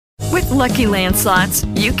Lucky Land Slots,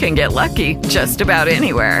 you can get lucky just about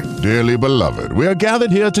anywhere. Dearly beloved, we are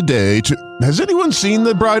gathered here today to... Has anyone seen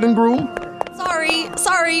the bride and groom?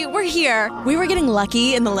 Sorry, we're here. We were getting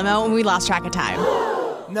lucky in the limo and we lost track of time.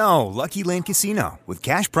 No, Lucky Land Casino, with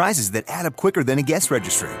cash prizes that add up quicker than a guest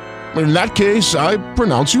registry. In that case, I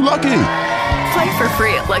pronounce you lucky. Play for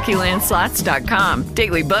free at LuckyLandSlots.com.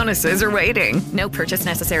 Daily bonuses are waiting. No purchase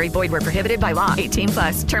necessary. Void where prohibited by law.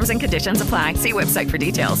 18+. Terms and conditions apply. See website for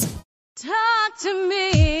details. Talk to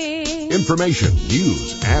me. Information,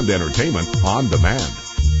 news, and entertainment on demand.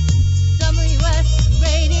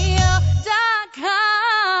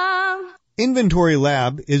 WSRadio.com. Inventory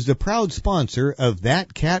Lab is the proud sponsor of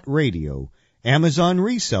That Cat Radio. Amazon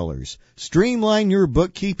resellers. Streamline your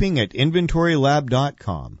bookkeeping at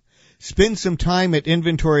InventoryLab.com. Spend some time at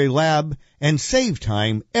Inventory Lab and save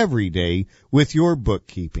time every day with your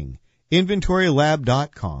bookkeeping.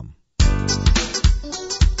 InventoryLab.com.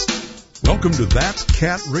 Welcome to That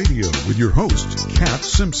Cat Radio with your host, Cat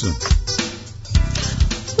Simpson.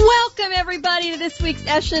 Welcome, everybody, to this week's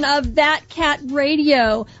session of That Cat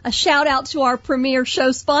Radio. A shout-out to our premier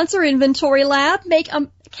show sponsor, Inventory Lab. Make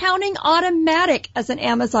accounting automatic as an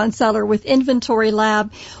Amazon seller with Inventory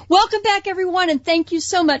Lab. Welcome back, everyone, and thank you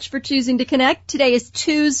so much for choosing to connect. Today is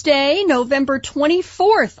Tuesday, November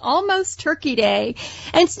 24th, almost Turkey Day.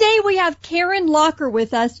 And today we have Karen Locker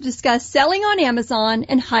with us to discuss selling on Amazon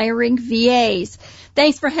and hiring VAs.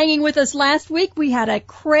 Thanks for hanging with us last week. We had a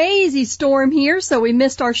crazy storm here, so we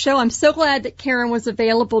missed our show. I'm so glad that Karen was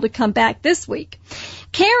available to come back this week.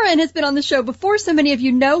 Karen has been on the show before, so many of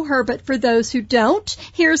you know her, but for those who don't,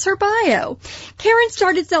 here's her bio. Karen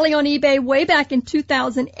started selling on eBay way back in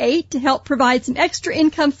 2008 to help provide some extra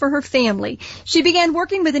income for her family. She began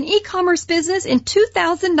working with an e-commerce business in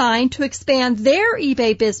 2009 to expand their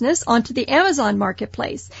eBay business onto the Amazon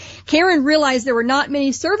marketplace. Karen realized there were not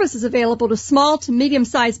many services available to small to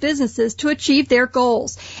medium-sized businesses to achieve their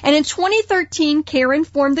goals. And in 2013, Karen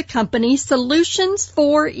formed the company Solutions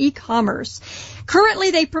for E-commerce. Currently,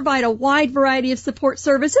 they provide a wide variety of support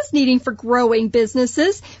services needing for growing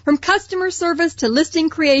businesses. From customer service to listing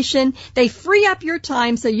creation, they free up your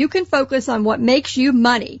time so you can focus on what makes you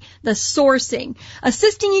money, the sourcing.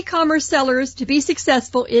 Assisting e-commerce sellers to be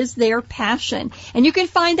successful is their passion. And you can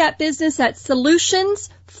find that business at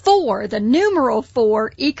Solutions4, the numeral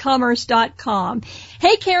 4, ecommerce.com.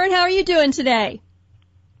 Hey, Karen, how are you doing today?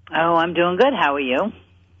 Oh, I'm doing good. How are you?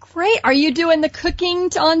 Great. Are you doing the cooking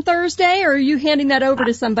on Thursday, or are you handing that over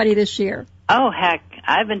to somebody this year? Oh, heck.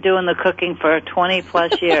 I've been doing the cooking for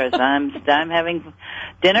 20-plus years. I'm having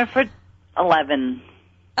dinner for 11.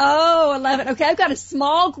 Oh, 11. Okay, I've got a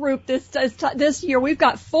small group this year. We've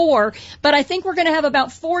got 4, but I think we're going to have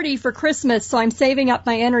about 40 for Christmas, so I'm saving up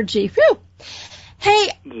my energy. Whew. Hey,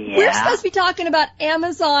 yeah. We're supposed to be talking about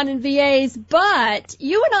Amazon and VAs, but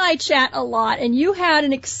you and I chat a lot, and you had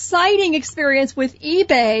an exciting experience with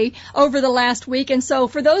eBay over the last week. And so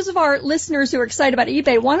for those of our listeners who are excited about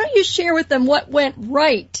eBay, why don't you share with them what went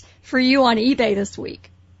right for you on eBay this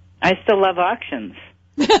week? I still love auctions.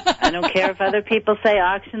 I don't care if other people say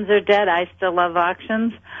auctions are dead. I still love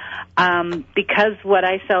auctions because what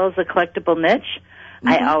I sell is a collectible niche.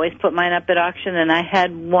 I always put mine up at auction, and I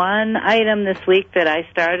had one item this week that I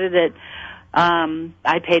started at,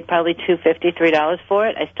 I paid probably $253 for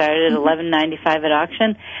it. I started at $11.95 at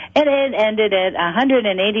auction, and it ended at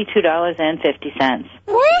 $182.50.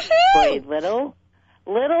 For a little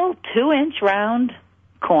 2-inch round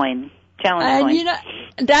coin. Challenge coin. You know,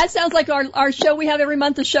 that sounds like our show we have every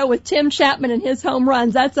month, a show with Tim Chapman and his home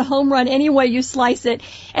runs. That's a home run any way you slice it.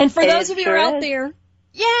 And for those of you who are out there,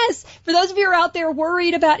 yes, for those of you who are out there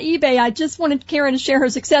worried about eBay, I just wanted Karen to share her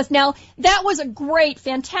success. Now, that was a great,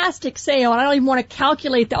 fantastic sale, and I don't even want to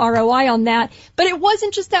calculate the ROI on that. But it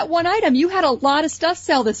wasn't just that one item. You had a lot of stuff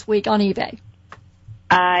sell this week on eBay.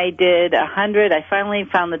 I did 100. I finally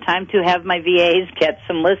found the time to have my VAs get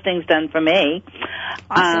some listings done for me.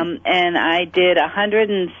 Awesome. And I did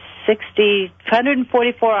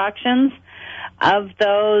 144 auctions. Of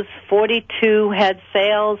those, 42 had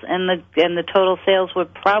sales, and the total sales were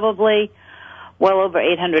probably well over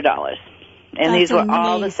 $800. And these were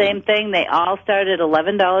all the same thing. They all started at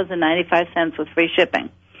 $11.95 with free shipping.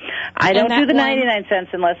 I don't do the 99 cents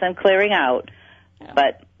unless I'm clearing out. Yeah.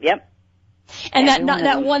 But, yep. And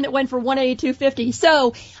that one that went for $182.50.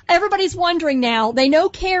 So everybody's wondering now. They know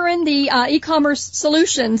Karen, the e-commerce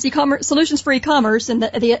solutions for e-commerce, and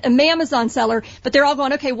the Amazon seller, but they're all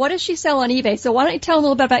going, okay, what does she sell on eBay? So why don't you tell them a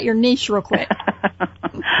little bit about your niche real quick?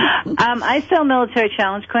 I sell military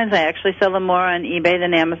challenge coins. I actually sell them more on eBay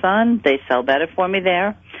than Amazon. They sell better for me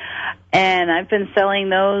there. And I've been selling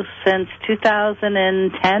those since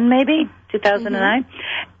 2010, maybe 2009.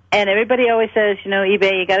 And everybody always says,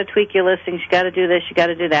 eBay, you got to tweak your listings, you got to do this, you got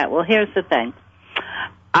to do that. Well, here's the thing.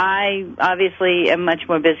 I obviously am much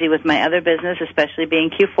more busy with my other business, especially being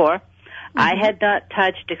Q4. I had not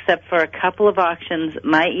touched, except for a couple of auctions,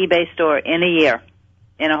 my eBay store in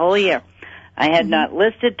a whole year. I had not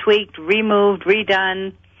listed, tweaked, removed,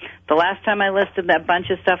 redone. The last time I listed that bunch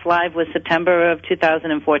of stuff live was September of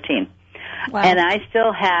 2014. Wow. And I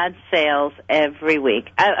still had sales every week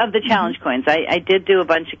of the challenge coins. I did do a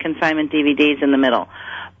bunch of consignment DVDs in the middle.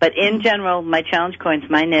 But in general, my challenge coins,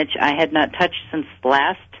 my niche, I had not touched since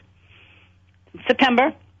last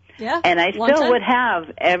September. Yeah, and I still would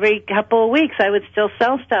have every couple of weeks. I would still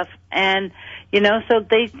sell stuff, and so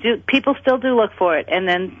people still do look for it. And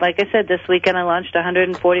then, like I said, this weekend I launched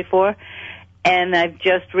 144, and I've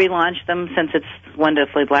just relaunched them since it's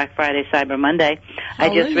wonderfully Black Friday, Cyber Monday. I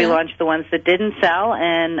just relaunched the ones that didn't sell,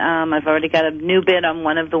 and I've already got a new bid on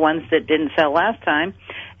one of the ones that didn't sell last time.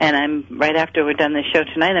 And I'm right after we're done this show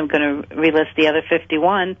tonight, I'm going to relist the other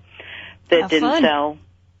 51 that didn't sell.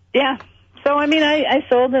 Yeah. So, I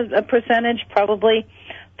sold a percentage, probably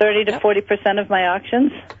 30 to 40% of my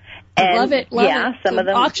auctions. And love it. Some of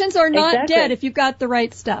them. Auctions are not dead if you've got the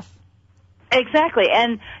right stuff. Exactly.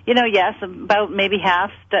 And, yes, about maybe half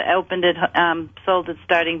opened it, sold at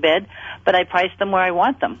starting bid, but I priced them where I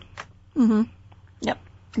want them. Mm-hmm. Yep.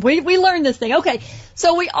 We learned this thing. Okay.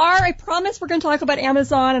 So I promise we're going to talk about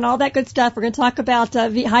Amazon and all that good stuff. We're going to talk about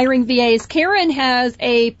hiring VAs. Karen has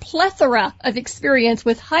a plethora of experience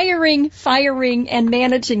with hiring, firing, and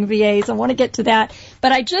managing VAs. I want to get to that.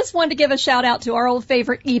 But I just wanted to give a shout out to our old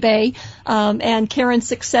favorite eBay, and Karen's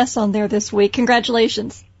success on there this week.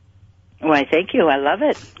 Congratulations. Why, thank you. I love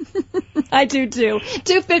it. I do too.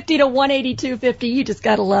 250 to 180, 250. You just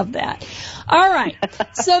got to love that. All right.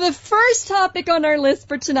 So the first topic on our list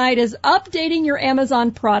for tonight is updating your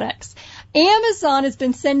Amazon products. Amazon has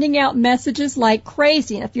been sending out messages like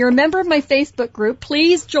crazy. And if you're a member of my Facebook group,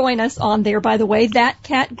 please join us on there, by the way.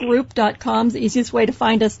 ThatCatGroup.com is the easiest way to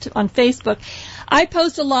find us on Facebook. I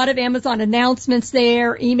post a lot of Amazon announcements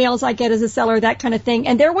there, emails I get as a seller, that kind of thing.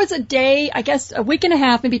 And there was a day, I guess a week and a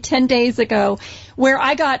half, maybe 10 days ago, where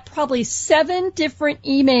I got probably 7 different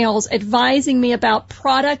emails advising me about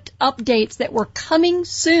product updates that were coming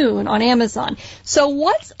soon on Amazon. So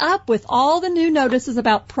what's up with all the new notices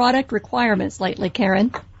about product requirements lately,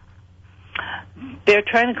 Karen? They're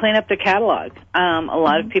trying to clean up their catalog. A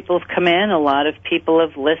lot of people have come in. A lot of people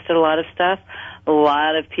have listed a lot of stuff. A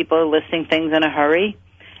lot of people are listing things in a hurry,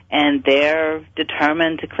 and they're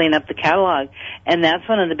determined to clean up the catalog. And that's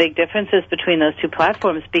one of the big differences between those two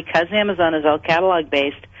platforms. Because Amazon is all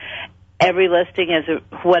catalog-based, every listing is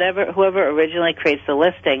whoever originally creates the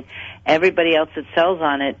listing, everybody else that sells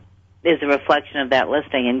on it is a reflection of that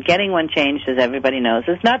listing. And getting one changed, as everybody knows,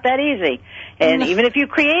 is not that easy. And even if you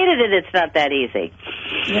created it, it's not that easy.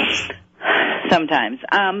 Yes. Sometimes.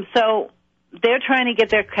 So they're trying to get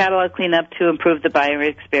their catalog cleaned up to improve the buyer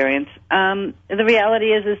experience. The reality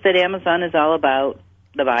is that Amazon is all about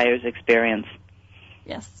the buyer's experience.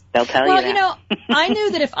 Yes. They'll tell you that. Well, I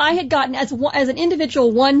knew that if I had gotten, as an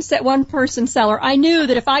individual one-person seller, I knew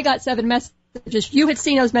that if I got 7 messages, you had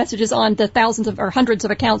seen those messages on the thousands or hundreds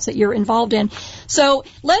of accounts that you're involved in. So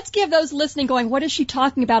let's give those listening going, what is she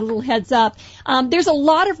talking about, a little heads up. There's a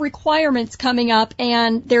lot of requirements coming up,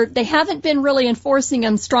 and they haven't been really enforcing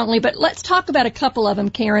them strongly, but let's talk about a couple of them,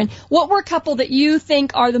 Karen. What were a couple that you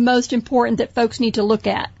think are the most important that folks need to look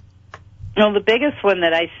at? Well, the biggest one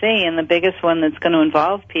that I see, and the biggest one that's going to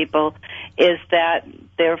involve people, is that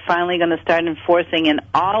they're finally going to start enforcing in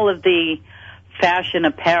all of the fashion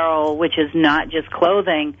apparel, which is not just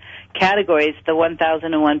clothing categories, the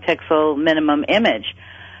 1001 pixel minimum image.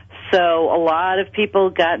 So a lot of people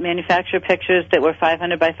got manufacturer pictures that were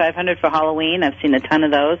 500 by 500 for Halloween. I've seen a ton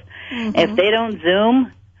of those. Mm-hmm. If they don't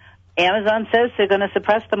zoom, Amazon says they're going to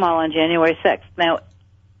suppress them all on January 6th. Now,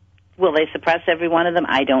 will they suppress every one of them?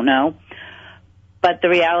 I don't know. But the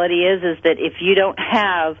reality is that if you don't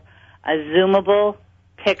have a zoomable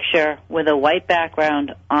picture with a white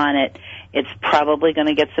background on it, it's probably going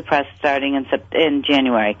to get suppressed starting in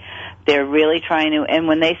January. They're really trying to, and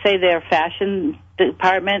when they say their fashion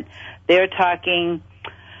department, they're talking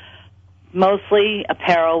mostly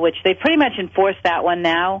apparel, which they pretty much enforced that one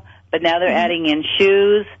now, but now they're adding in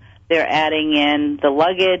shoes, they're adding in the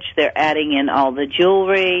luggage, they're adding in all the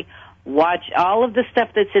jewelry, watch, all of the stuff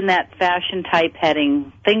that's in that fashion type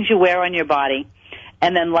heading, things you wear on your body,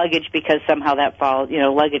 and then luggage, because somehow that falls,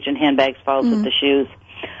 luggage and handbags falls with the shoes.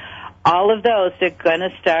 All of those, they're going to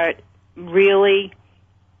start really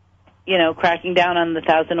cracking down on the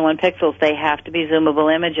 1001 pixels. They have to be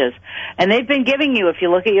zoomable images. And they've been giving you, if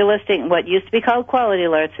you look at your listing, what used to be called quality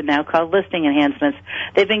alerts and now called listing enhancements,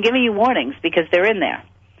 they've been giving you warnings because they're in there.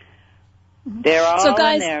 They're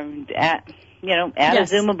all in there. Add a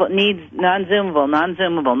zoomable, needs non-zoomable,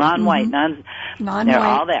 non-white, non-white. They're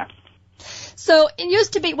all there. So it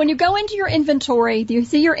used to be when you go into your inventory, you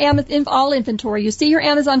see your all inventory, you see your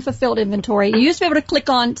Amazon fulfilled inventory. You used to be able to click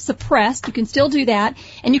on suppressed. You can still do that.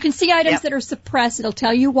 And you can see items that are suppressed. It'll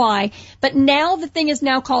tell you why. But now the thing is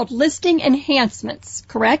now called listing enhancements,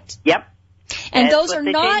 correct? Yep. And that's those what are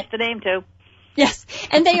they not changed the name to. Yes,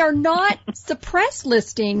 and they are not suppressed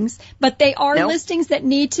listings, but they are listings that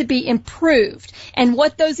need to be improved. And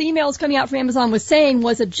what those emails coming out from Amazon was saying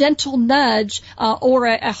was a gentle nudge or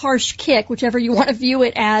a harsh kick, whichever you want to view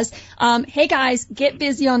it as. Hey, guys, get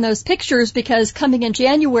busy on those pictures because coming in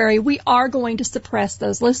January, we are going to suppress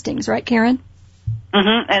those listings. Right, Karen?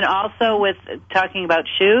 Mm-hmm. And also with talking about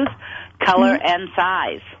shoes, color and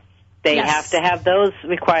size. They have to have those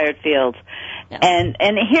required fields. Yes.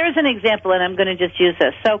 And here's an example, and I'm going to just use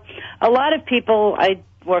this. So a lot of people I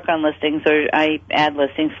work on listings or I add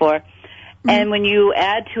listings for, and when you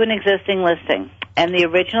add to an existing listing and the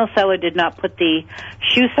original seller did not put the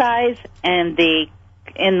shoe size and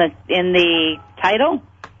in the title,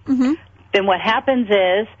 then what happens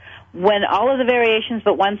is when all of the variations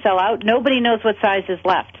but one sell out, nobody knows what size is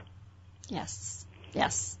left. Yes.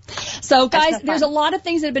 Yes. So, guys, there's a lot of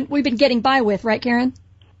things that we've been getting by with, right, Karen?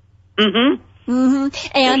 Mm-hmm. Mm-hmm.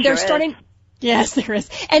 And they're starting. Yes, there is.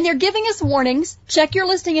 And they're giving us warnings. Check your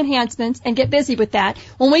listing enhancements and get busy with that.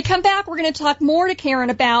 When we come back, we're going to talk more to Karen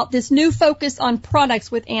about this new focus on products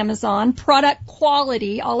with Amazon, product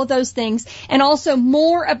quality, all of those things, and also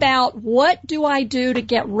more about what do I do to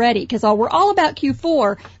get ready? Because we're all about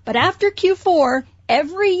Q4, but after Q4,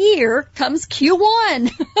 every year comes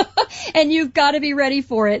Q1, and you've got to be ready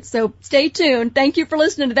for it. So stay tuned. Thank you for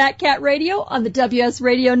listening to That Cat Radio on the WS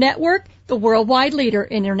Radio Network, the worldwide leader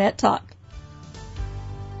in Internet talk.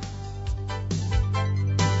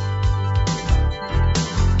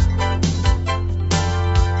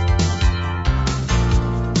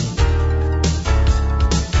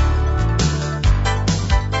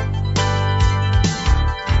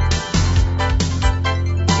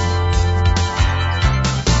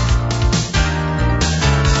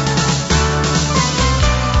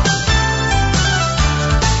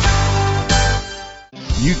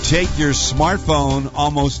 You take your smartphone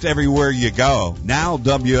almost everywhere you go. Now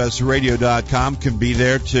WSRadio.com can be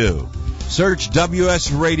there too. Search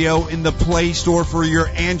WS Radio in the Play Store for your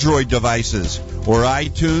Android devices or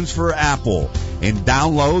iTunes for Apple and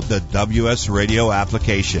download the WS Radio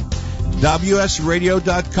application.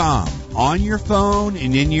 WSRadio.com on your phone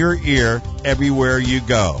and in your ear everywhere you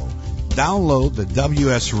go. Download the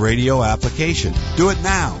WS Radio application. Do it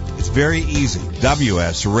now. It's very easy.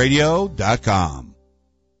 WSRadio.com.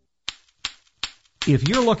 If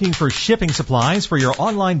you're looking for shipping supplies for your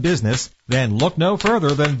online business, then look no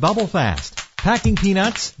further than Bubble Fast. Packing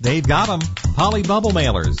peanuts, they've got them. Poly bubble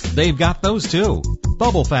mailers, they've got those too.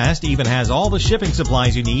 Bubble Fast even has all the shipping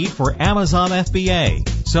supplies you need for Amazon FBA.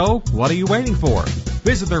 So, what are you waiting for?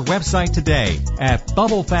 Visit their website today at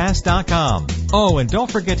bubblefast.com. Oh, and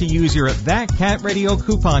don't forget to use your That Cat Radio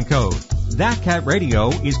coupon code. That Cat Radio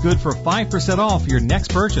is good for 5% off your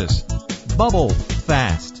next purchase. Bubble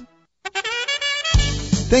Fast.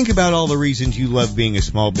 Think about all the reasons you love being a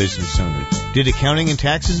small business owner. Did accounting and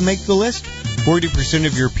taxes make the list? 40%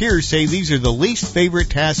 of your peers say these are the least favorite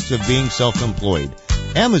tasks of being self-employed.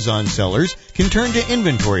 Amazon sellers can turn to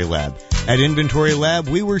Inventory Lab. At Inventory Lab,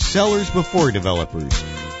 we were sellers before developers.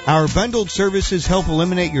 Our bundled services help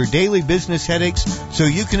eliminate your daily business headaches so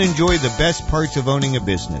you can enjoy the best parts of owning a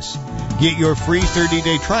business. Get your free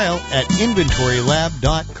 30-day trial at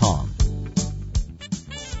InventoryLab.com.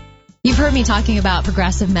 You've heard me talking about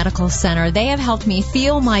Progressive Medical Center. They have helped me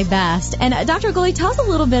feel my best. And Dr. Gully, tell us a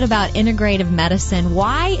little bit about integrative medicine.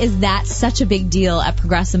 Why is that such a big deal at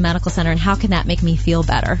Progressive Medical Center, and how can that make me feel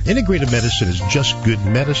better? Integrative medicine is just good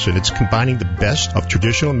medicine. It's combining the best of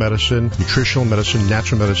traditional medicine, nutritional medicine,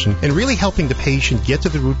 natural medicine, and really helping the patient get to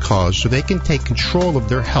the root cause so they can take control of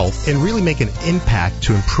their health and really make an impact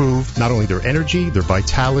to improve not only their energy, their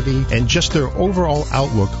vitality, and just their overall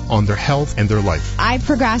outlook on their health and their life. I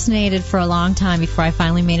procrastinated waited for a long time before I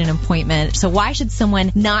finally made an appointment. So why should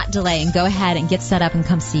someone not delay and go ahead and get set up and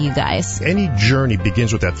come see you guys? Any journey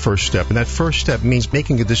begins with that first step, and that first step means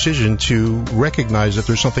making a decision to recognize that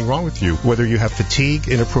there's something wrong with you. Whether you have fatigue,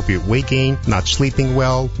 inappropriate weight gain, not sleeping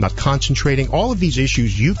well, not concentrating, all of these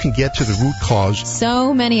issues, you can get to the root cause.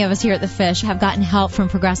 So many of us here at The Fish have gotten help from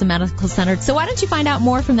Progressive Medical Center. So why don't you find out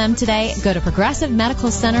more from them today? Go to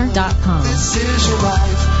progressivemedicalcenter.com. This is your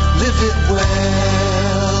life. Live it well.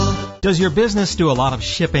 Does your business do a lot of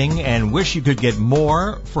shipping and wish you could get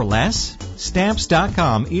more for less?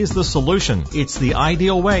 Stamps.com is the solution. It's the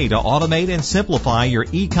ideal way to automate and simplify your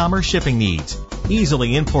e-commerce shipping needs.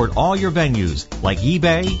 Easily import all your venues like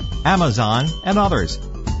eBay, Amazon, and others.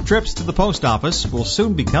 Trips to the post office will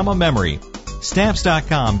soon become a memory.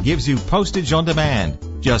 Stamps.com gives you postage on demand.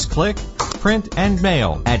 Just click, print, and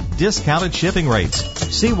mail at discounted shipping rates.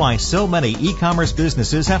 See why so many e-commerce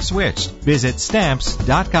businesses have switched. Visit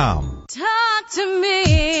Stamps.com. Talk to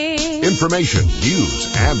me. Information,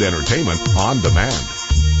 news, and entertainment on demand.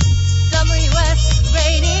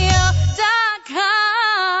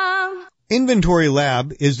 WSRadio.com. Inventory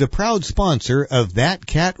Lab is the proud sponsor of That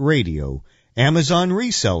Cat Radio. Amazon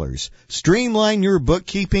resellers. Streamline your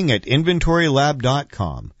bookkeeping at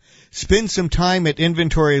InventoryLab.com. Spend some time at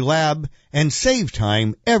Inventory Lab and save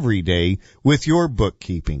time every day with your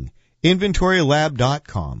bookkeeping.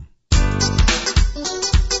 InventoryLab.com.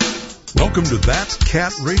 Welcome to That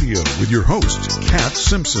Cat Radio with your host, Cat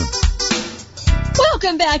Simpson.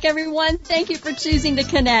 Welcome back, everyone. Thank you for choosing to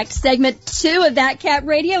connect. Segment 2 of That Cat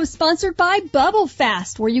Radio is sponsored by Bubble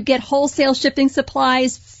Fast, where you get wholesale shipping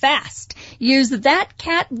supplies fast. Use That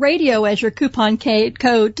Cat Radio as your coupon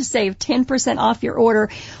code to save 10% off your order.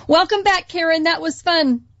 Welcome back, Karen. That was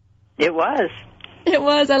fun. It was. It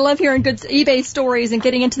was. I love hearing good eBay stories and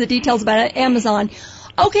getting into the details about Amazon.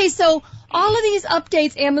 Okay, so all of these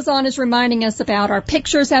updates Amazon is reminding us about. Our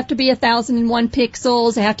pictures have to be 1001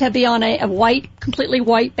 pixels. They have to be on a white, completely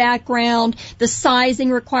white background. The sizing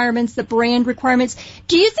requirements, the brand requirements.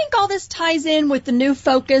 Do you think all this ties in with the new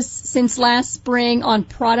focus since last spring on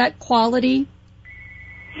product quality?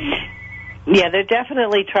 Yeah, they're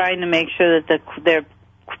definitely trying to make sure that their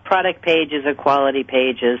product pages are quality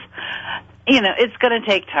pages. You know, it's going to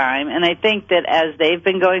take time, and I think that as they've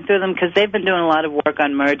been going through them, because they've been doing a lot of work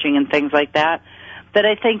on merging and things like that, that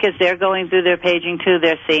I think as they're going through their paging too,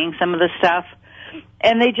 they're seeing some of the stuff,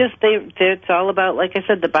 and it's all about, like I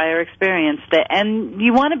said, the buyer experience. And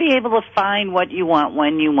you want to be able to find what you want,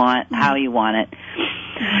 when you want, how you want it.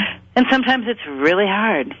 And sometimes it's really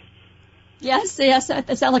hard. Yes. It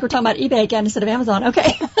sounds like we're talking about eBay again instead of Amazon.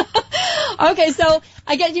 Okay. Okay, so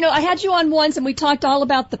I had you on once and we talked all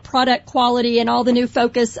about the product quality and all the new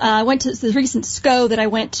focus. I went to the recent SCO that I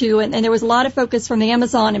went to, and there was a lot of focus from the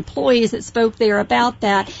Amazon employees that spoke there about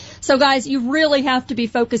that. So guys, you really have to be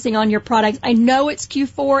focusing on your products. I know it's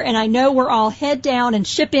Q4 and I know we're all head down and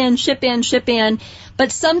ship in,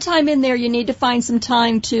 but sometime in there you need to find some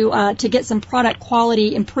time to get some product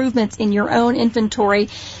quality improvements in your own inventory.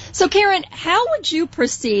 So, Karen, how would you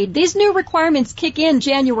proceed? These new requirements kick in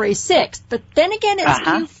January 6th, but then again, it's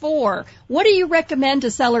Q4. What do you recommend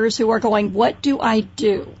to sellers who are going, what do I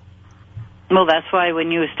do? Well, that's why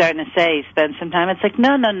when you were starting to say spend some time, it's like,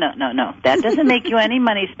 no. That doesn't make you any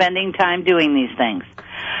money spending time doing these things.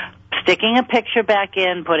 Sticking a picture back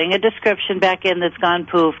in, putting a description back in that's gone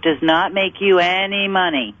poof does not make you any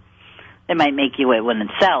money. It might make you when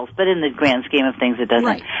it sells, but in the grand scheme of things, it doesn't.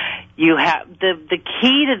 Right. You have the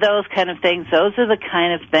key to those kind of things. Those are the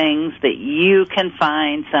kind of things that you can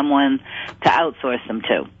find someone to outsource them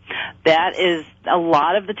to. That is a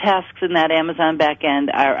lot of the tasks in that Amazon back end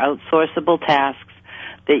are outsourceable tasks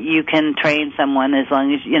that you can train someone as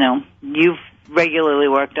long as you've regularly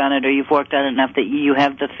worked on it or you've worked on it enough that you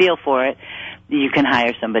have the feel for it. You can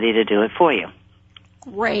hire somebody to do it for you.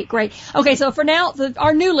 Great. Okay, so for now,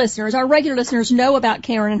 our new listeners, our regular listeners know about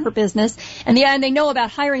Karen and her business, and they know about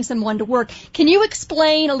hiring someone to work. Can you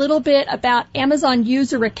explain a little bit about Amazon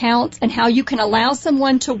user accounts and how you can allow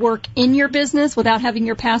someone to work in your business without having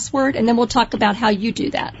your password? And then we'll talk about how you do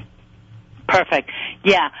that. Perfect.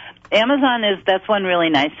 Yeah. Amazon that's one really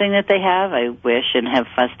nice thing that they have. I wish and have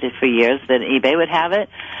fussed it for years that eBay would have it.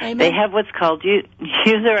 Amen. They have what's called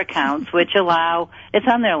user accounts, which it's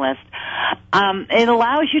on their list. It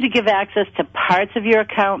allows you to give access to parts of your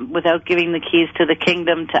account without giving the keys to the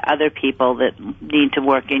kingdom to other people that need to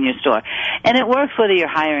work in your store. And it works whether you're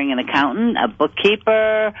hiring an accountant, a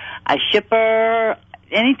bookkeeper, a shipper,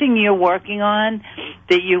 anything you're working on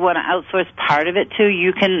that you want to outsource part of it to,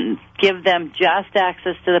 you can give them just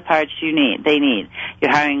access to the parts they need.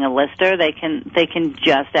 You're hiring a lister, they can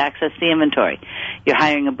just access the inventory. You're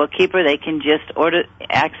hiring a bookkeeper, they can just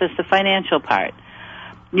access the financial part.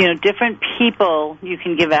 Different people, you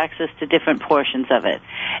can give access to different portions of it.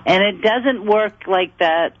 And it doesn't work like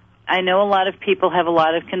that. I know a lot of people have a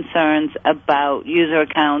lot of concerns about user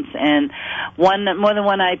accounts and more than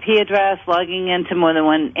one IP address, logging into more than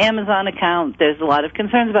one Amazon account. There's a lot of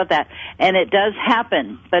concerns about that. And it does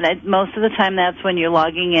happen, but most of the time that's when you're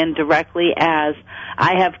logging in directly as,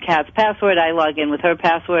 I have Kat's password, I log in with her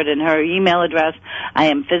password and her email address. I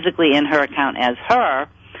am physically in her account as her.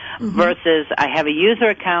 Versus I have a user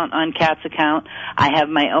account on Kat's account. I have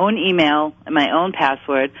my own email and my own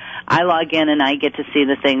password. I log in and I get to see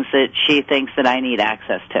the things that she thinks that I need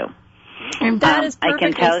access to. And that is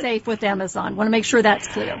perfectly safe with Amazon. Want to make sure that's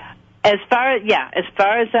clear. As far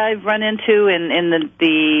as I've run into in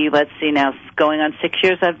the let's see now, going on 6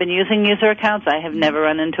 years I've been using user accounts, I have never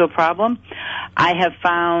run into a problem. I have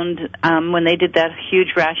found when they did that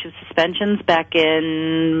huge rash of suspensions back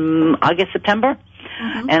in August, September,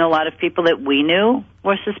 and a lot of people that we knew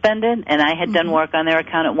were suspended, and I had done work on their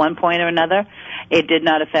account at one point or another. It did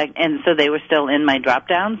not affect, and so they were still in my drop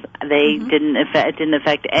downs. It didn't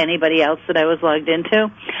affect anybody else that I was logged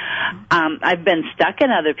into. I've been stuck in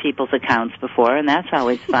other people's accounts before, and that's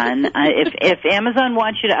always fun. If Amazon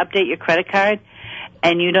wants you to update your credit card,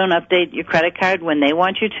 and you don't update your credit card when they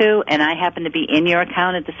want you to, and I happen to be in your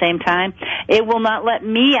account at the same time, it will not let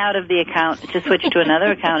me out of the account to switch to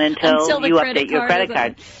another account until you update your credit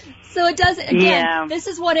card. So it does, again, This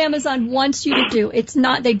is what Amazon wants you to do. It's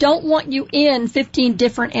not, they don't want you in 15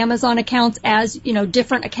 different Amazon accounts as,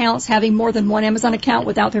 different accounts having more than one Amazon account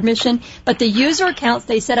without permission, but the user accounts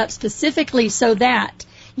they set up specifically so that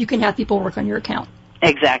you can have people work on your account.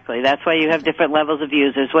 Exactly. That's why you have different levels of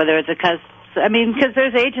users, whether it's because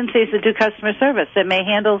there's agencies that do customer service that may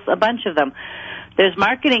handle a bunch of them. There's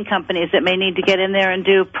marketing companies that may need to get in there and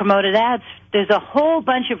do promoted ads. There's a whole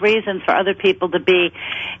bunch of reasons for other people to be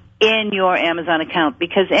in your Amazon account,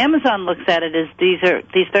 because Amazon looks at it as these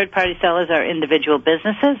third-party sellers are individual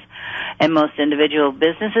businesses, and most individual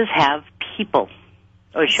businesses have people,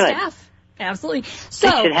 or should. Staff. Absolutely. So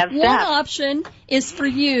one option is for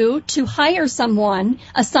you to hire someone,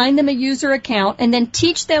 assign them a user account, and then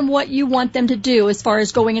teach them what you want them to do as far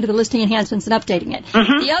as going into the listing enhancements and updating it.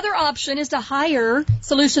 The other option is to hire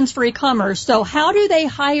Solutions for E-commerce. So how do they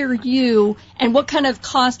hire you, and what kind of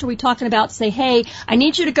cost are we talking about to say, hey, I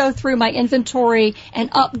need you to go through my inventory and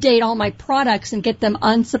update all my products and get them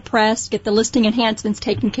unsuppressed, get the listing enhancements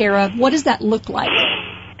taken care of? What does that look like?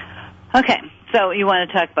 Okay. So you want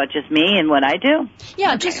to talk about just me and what I do?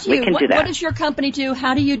 Yeah, just you. What does your company do?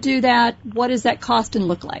 How do you do that? What does that cost and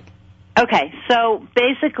look like? Okay, so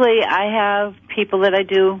basically I have people that I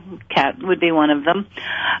do, Kat would be one of them,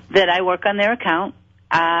 that I work on their account.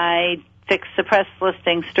 I fix suppressed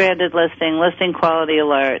listings, stranded listing quality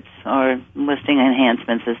alerts, or listing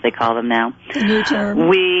enhancements as they call them now. The new term.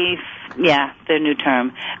 Their new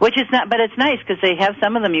term. Which is not, but it's nice because they have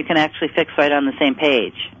some of them you can actually fix right on the same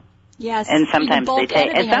page. Yes, and sometimes they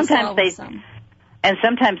take, and sometimes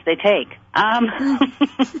they take.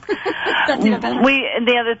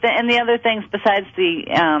 The other things besides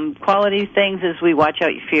the quality things is we watch out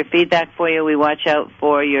for your feedback for you. We watch out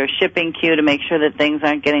for your shipping queue to make sure that things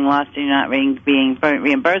aren't getting lost and you're not being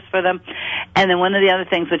reimbursed for them. And then one of the other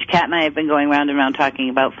things which Kat and I have been going round and round talking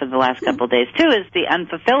about for the last couple of days too is the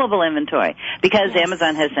unfulfillable inventory, because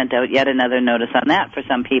Amazon has sent out yet another notice on that for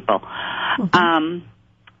some people.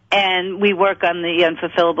 And we work on the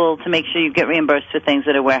unfulfillable to make sure you get reimbursed for things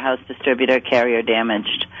that are warehouse, distributor, carrier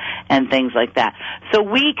damaged, and things like that. So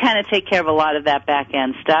we kind of take care of a lot of that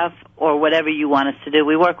back-end stuff, or whatever you want us to do.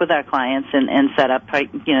 We work with our clients and set up,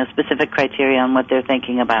 specific criteria on what they're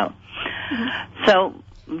thinking about. So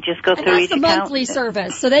just go through each account. That's the monthly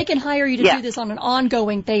service, so they can hire you to do this on an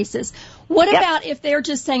ongoing basis. What about if they're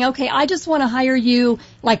just saying, okay, I just want to hire you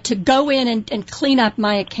like to go in and clean up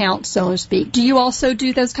my account, so to speak? Do you also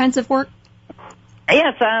do those kinds of work?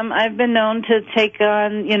 Yes, I've been known to take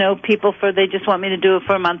on, people they just want me to do it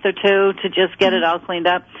for a month or two to just get it all cleaned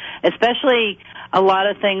up, especially a lot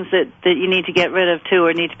of things that you need to get rid of too,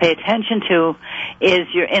 or need to pay attention to, is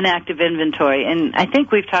your inactive inventory. And I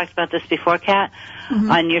think we've talked about this before, Kat,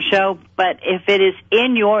 on your show, but if it is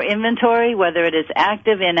in your inventory, whether it is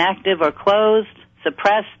active, inactive, or closed,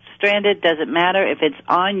 suppressed, stranded, doesn't matter. If it's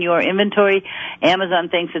on your inventory, Amazon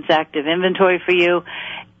thinks it's active inventory for you.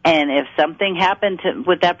 And if something happened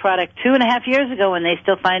with that product 2.5 years ago and they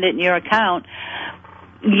still find it in your account,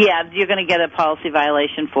 Yeah, you're going to get a policy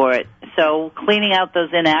violation for it. So cleaning out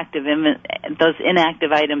those inactive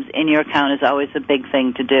items in your account is always a big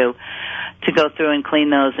thing to do, to go through and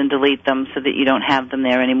clean those and delete them so that you don't have them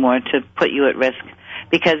there anymore to put you at risk.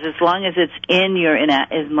 Because as long as it's in your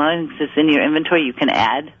inventory, you can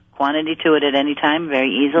add quantity to it at any time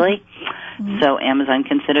very easily. Mm-hmm. So Amazon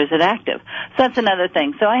considers it active. So that's another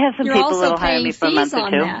thing. So I have some people that'll hire me for a month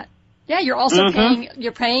or two. That. Yeah, you're also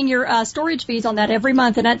paying your storage fees on that every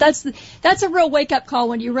month, and that's a real wake up call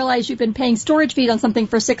when you realize you've been paying storage fees on something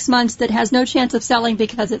for 6 months that has no chance of selling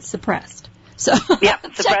because it's suppressed. So yeah,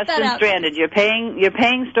 suppressed and stranded. You're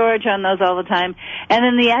paying storage on those all the time, and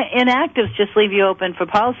then the inactives just leave you open for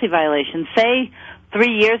policy violations. Say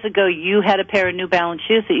 3 years ago you had a pair of New Balance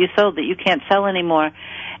shoes that you sold that you can't sell anymore,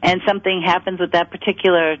 and something happens with that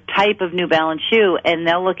particular type of New Balance shoe, and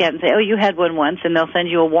they'll look at it and say, oh, you had one once, and they'll send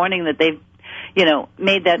you a warning that they've,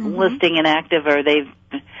 made that listing inactive or they've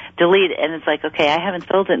deleted, and it's like, okay, I haven't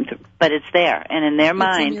sold it, but it's there. And in their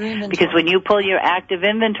mind, because when you pull your active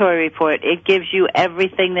inventory report, it gives you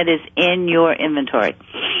everything that is in your inventory.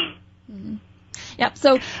 Mm-hmm. Yep.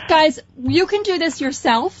 So, guys, you can do this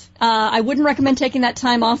yourself. I wouldn't recommend taking that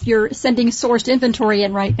time off your sending sourced inventory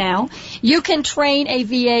in right now. You can train a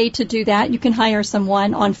VA to do that. You can hire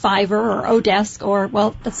someone on Fiverr or Odesk or,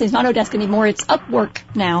 well, let's say it's not Odesk anymore. It's Upwork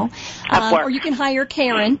now. Or you can hire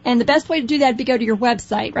Karen. And the best way to do that would be go to your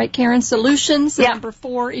website, right, Karen? Solutions, number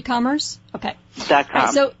 4, e-commerce? Okay. .com.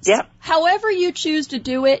 Right, so, however you choose to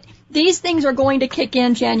do it, these things are going to kick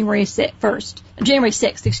in January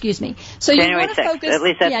 6th, excuse me. So January you want to 6th, focus. at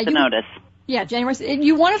least that's the notice. Yeah, January 6th.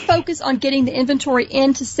 You want to focus on getting the inventory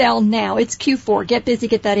in to sell now. It's Q4. Get busy,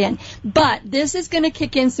 get that in. But this is going to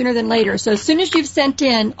kick in sooner than later. So as soon as you've sent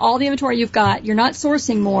in all the inventory you've got, you're not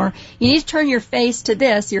sourcing more, you need to turn your face to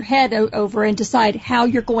this, your head over, and decide how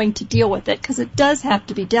you're going to deal with it, because it does have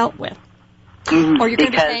to be dealt with. Mm-hmm. Or you're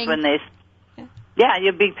going to be paying.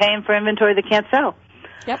 You'll be paying for inventory that can't sell.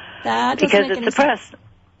 Yep, that doesn't because make it's any suppressed. Sense.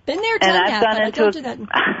 Been there, done that, but I don't do that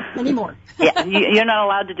anymore. Yeah, you're not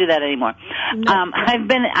allowed to do that anymore. No. I've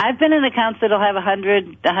been in accounts that'll have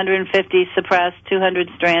 100, 150 suppressed, 200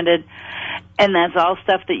 stranded, and that's all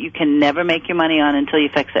stuff that you can never make your money on until you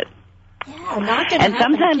fix it. Yeah, not going to happen. And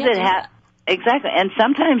sometimes exactly, and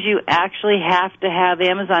sometimes you actually have to have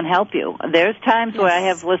Amazon help you. There's times where I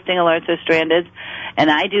have listing alerts or stranded,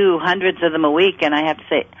 and I do hundreds of them a week, and I have to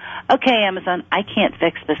say, okay, Amazon, I can't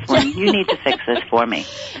fix this one. You need to fix this for me.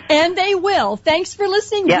 And they will. Thanks for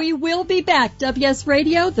listening. Yep. We will be back. WS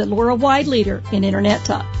Radio, the worldwide leader in Internet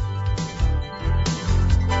talk.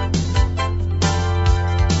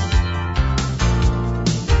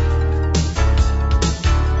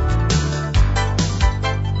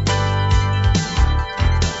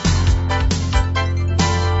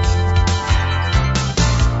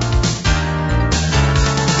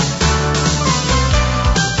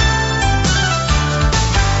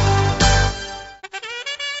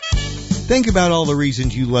 Think about all the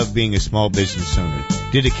reasons you love being a small business owner.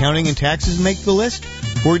 Did accounting and taxes make the list?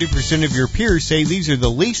 40% of your peers say these are the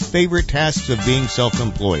least favorite tasks of being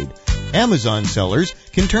self-employed. Amazon sellers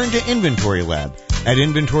can turn to Inventory Lab. At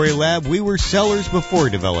Inventory Lab, we were sellers before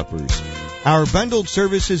developers. Our bundled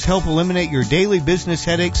services help eliminate your daily business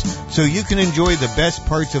headaches so you can enjoy the best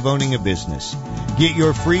parts of owning a business. Get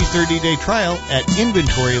your free 30-day trial at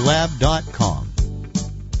inventorylab.com.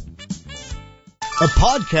 A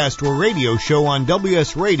podcast or radio show on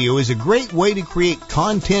WS Radio is a great way to create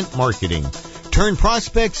content marketing. Turn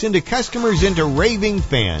prospects into customers into raving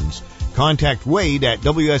fans. Contact Wade at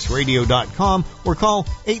WSRadio.com or call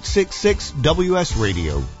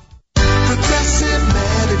 866-WS-RADIO. Progressive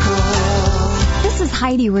Medical. This is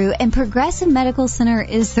Heidi Root, and Progressive Medical Center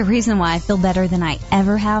is the reason why I feel better than I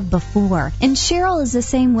ever have before. And Cheryl is the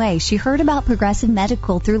same way. She heard about Progressive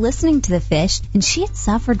Medical through listening to The Fish, and she had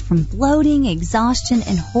suffered from bloating, exhaustion,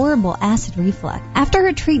 and horrible acid reflux. After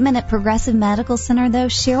her treatment at Progressive Medical Center, though,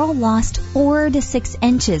 Cheryl lost 4 to 6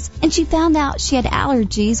 inches, and she found out she had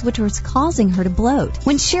allergies, which was causing her to bloat.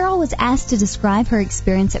 When Cheryl was asked to describe her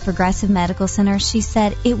experience at Progressive Medical Center, she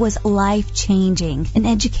said it was life-changing and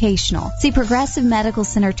educational. See, Progressive Medical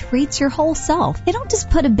Center treats your whole self. They don't just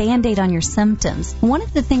put a Band-Aid on your symptoms. One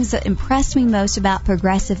of the things that impressed me most about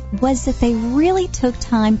Progressive was that they really took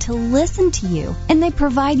time to listen to you, and they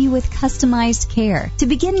provide you with customized care. To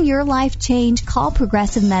begin your life change, call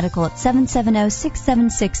Progressive Medical at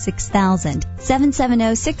 770-676-6000.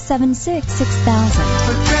 770-676-6000.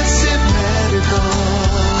 Progressive Medical.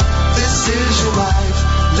 This is your life.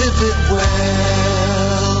 Live it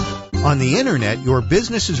well. On the internet, your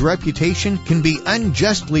business's reputation can be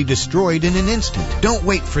unjustly destroyed in an instant. Don't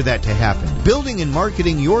wait for that to happen. Building and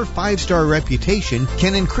marketing your 5-star reputation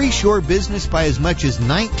can increase your business by as much as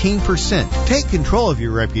 19%. Take control of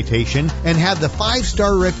your reputation and have the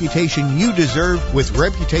 5-star reputation you deserve with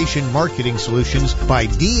Reputation Marketing Solutions by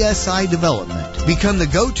DSI Development. Become the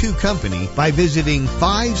go-to company by visiting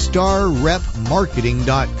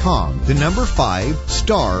 5starrepmarketing.com. The number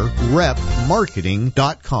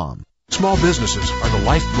 5starrepmarketing.com. Small businesses are the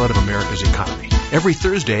lifeblood of America's economy. Every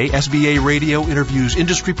Thursday, SBA Radio interviews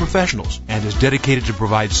industry professionals and is dedicated to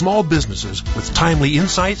provide small businesses with timely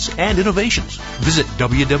insights and innovations. Visit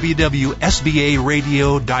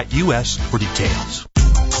www.sbaradio.us for details.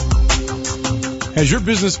 Has your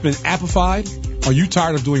business been appified? Are you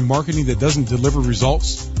tired of doing marketing that doesn't deliver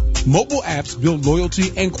results? Mobile apps build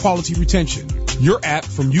loyalty and quality retention. Your app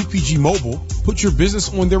from UPG Mobile puts your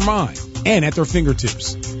business on their mind and at their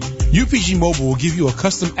fingertips. UPG Mobile will give you a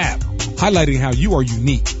custom app highlighting how you are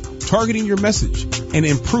unique, targeting your message, and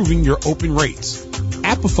improving your open rates.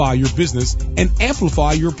 Appify your business and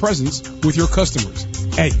amplify your presence with your customers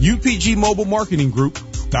at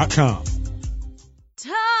upgmobilemarketinggroup.com.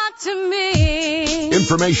 Talk to me.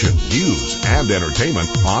 Information, news, and entertainment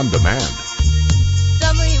on demand.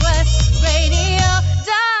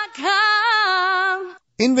 WSRadio.com.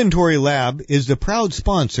 Inventory Lab is the proud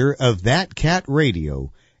sponsor of That Cat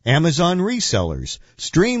Radio. Amazon resellers.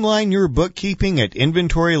 Streamline your bookkeeping at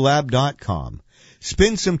inventorylab.com.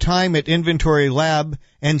 Spend some time at Inventory Lab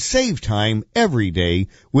and save time every day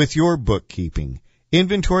with your bookkeeping.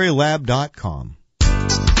 inventorylab.com.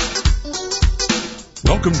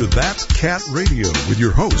 Welcome to That Cat Radio with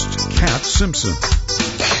your host, Cat Simpson.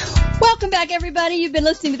 Welcome back, everybody. You've been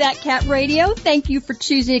listening to That Cat Radio. Thank you for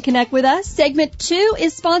choosing to connect with us. Segment 2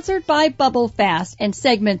 is sponsored by Bubble Fast, and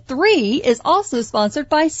Segment 3 is also sponsored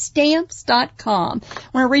by Stamps.com. I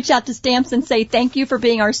want to reach out to Stamps and say thank you for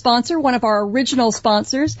being our sponsor, one of our original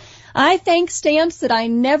sponsors. I thank Stamps that I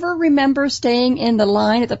never remember staying in the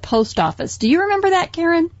line at the post office. Do you remember that,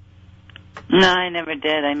 Karen? No, I never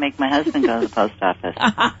did. I make my husband go to the post office.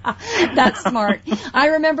 That's smart. I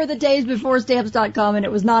remember the days before Stamps.com, and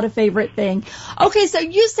it was not a favorite thing. Okay, so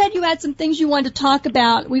you said you had some things you wanted to talk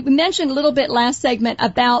about. We mentioned a little bit last segment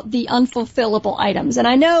about the unfulfillable items, and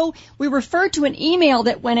I know we referred to an email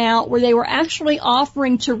that went out where they were actually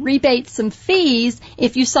offering to rebate some fees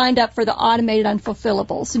if you signed up for the automated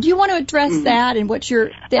unfulfillables. So do you want to address that and what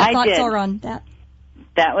your thoughts are on that?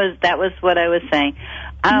 That was what I was saying.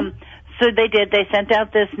 So they did. They sent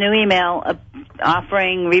out this new email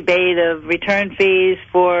offering rebate of return fees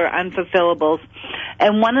for unfulfillables.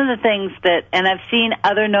 And one of the things that, and I've seen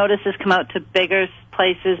other notices come out to bigger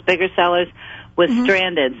places, bigger sellers, with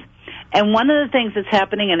strandeds. And one of the things that's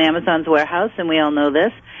happening in Amazon's warehouse, and we all know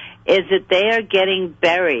this, is that they are getting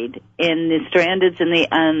buried in the strandeds and the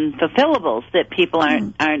unfulfillables that people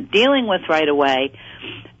aren't dealing with right away,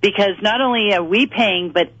 because not only are we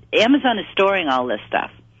paying, but Amazon is storing all this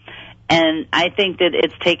stuff. And I think that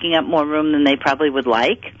it's taking up more room than they probably would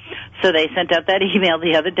like. So they sent out that email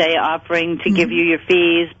the other day offering to give you your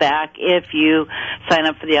fees back if you sign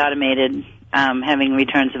up for the automated having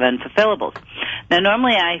returns of unfulfillables. Now,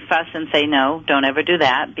 normally I fuss and say, no, don't ever do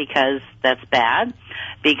that, because that's bad.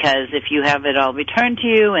 Because if you have it all returned to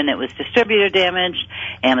you and it was distributor damaged,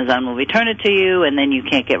 Amazon will return it to you, and then you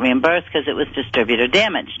can't get reimbursed because it was distributor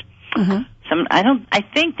damaged. I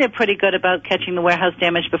think they're pretty good about catching the warehouse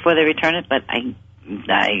damage before they return it, but I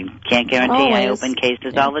can't guarantee. Always. I open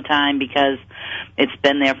cases all the time because it's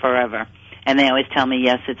been there forever. And they always tell me,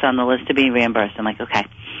 yes, it's on the list to be reimbursed. I'm like, okay.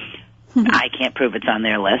 I can't prove it's on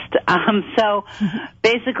their list. So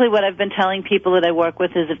basically what I've been telling people that I work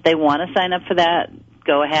with is if they want to sign up for that,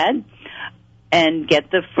 go ahead and get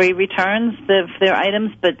the free returns of their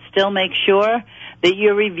items, but still make sure that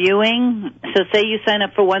you're reviewing. So say you sign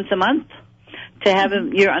up for once a month to have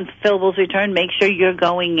your unfulfillables returned, make sure you're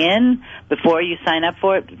going in before you sign up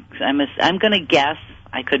for it. I'm going to guess,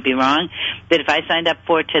 I could be wrong, that if I signed up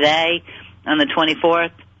for today on the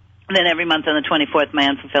 24th, then every month on the 24th my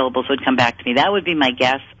unfulfillables would come back to me. That would be my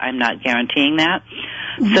guess. I'm not guaranteeing that.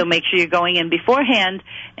 So make sure you're going in beforehand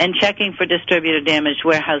and checking for distributor damaged,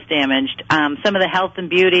 warehouse damaged. Some of the health and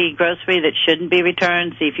beauty, grocery that shouldn't be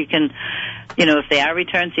returned, see if you can, if they are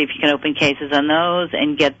returned, see if you can open cases on those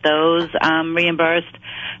and get those reimbursed.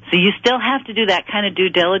 So you still have to do that kind of due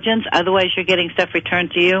diligence, otherwise you're getting stuff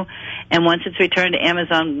returned to you. And once it's returned,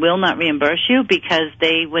 Amazon will not reimburse you, because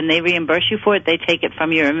when they reimburse you for it, they take it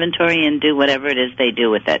from your inventory and do whatever it is they do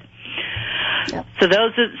with it. Yep.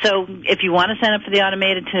 So if you want to sign up for the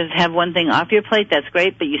automated to have one thing off your plate, that's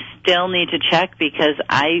great, but you still need to check, because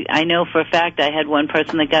I know for a fact I had one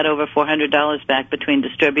person that got over $400 back between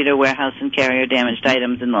distributor, warehouse, and carrier damaged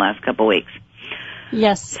items in the last couple of weeks.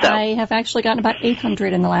 Yes, so. I have actually gotten about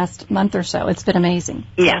 800 in the last month or so. It's been amazing.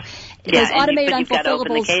 Yeah. Those automated you've got to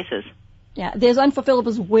open the unfulfillables. cases. Yeah, those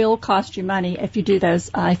unfulfillables will cost you money if you do those,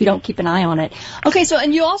 if you don't keep an eye on it. Okay, so,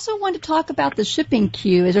 and you also want to talk about the shipping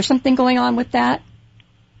queue. Is there something going on with that?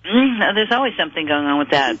 There's always something going on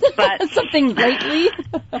with that. But something lately?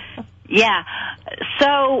 Yeah.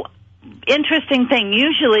 So, interesting thing.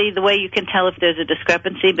 Usually the way you can tell if there's a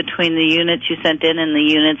discrepancy between the units you sent in and the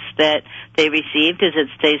units that they received is it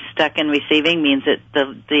stays stuck in receiving, means that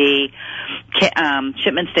the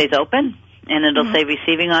shipment stays open. And it'll say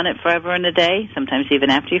receiving on it forever and a day, sometimes even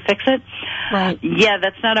after you fix it. Right. Yeah,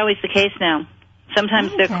 that's not always the case now.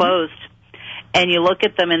 Sometimes they're closed. And you look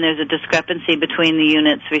at them and there's a discrepancy between the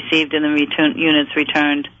units received and the units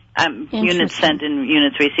returned, units sent and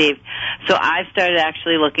units received. So I've started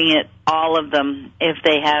actually looking at all of them if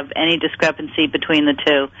they have any discrepancy between the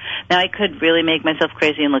two. Now, I could really make myself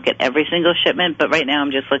crazy and look at every single shipment, but right now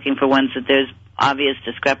I'm just looking for ones that there's obvious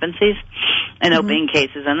discrepancies and opening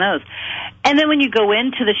cases on those. And then when you go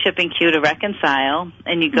into the shipping queue to reconcile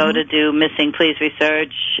and you go to do missing, please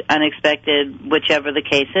research, unexpected, whichever the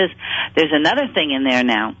case is, there's another thing in there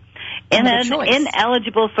now.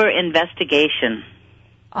 Ineligible for investigation.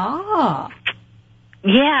 Ah.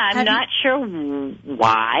 Yeah, I'm not sure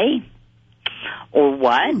why or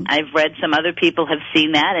what. I've read some other people have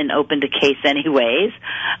seen that and opened a case anyways.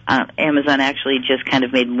 Amazon actually just kind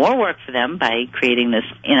of made more work for them by creating this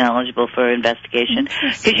ineligible for investigation.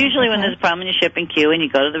 Because usually when there's a problem in your shipping queue and you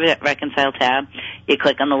go to the Reconcile tab, you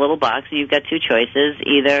click on the little box and you've got two choices,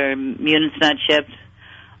 either units not shipped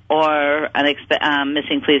or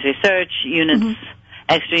missing, please research, units,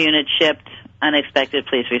 extra units shipped, unexpected,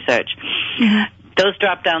 please research. Those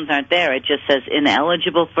drop-downs aren't there. It just says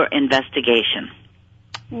ineligible for investigation.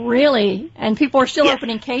 Really? And people are still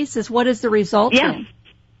opening cases. What is the result then?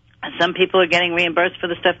 Some people are getting reimbursed for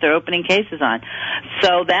the stuff they're opening cases on.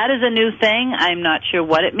 So that is a new thing. I'm not sure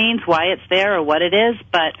what it means, why it's there, or what it is,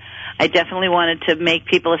 but I definitely wanted to make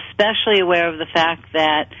people especially aware of the fact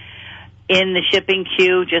that in the shipping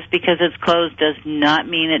queue, just because it's closed does not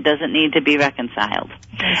mean it doesn't need to be reconciled.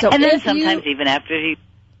 So and then sometimes even after you...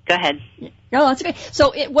 Go ahead. No, that's okay.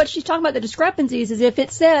 So what she's talking about, the discrepancies, is if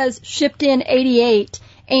it says shipped in 88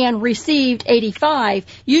 and received 85,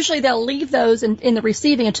 usually they'll leave those in the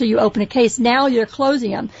receiving until you open a case. Now you're closing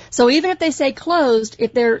them. So even if they say closed,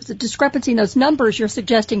 if there's a discrepancy in those numbers, you're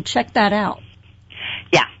suggesting check that out.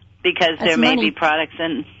 Yeah, because there may be products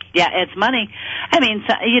and... Yeah, it's money. I mean,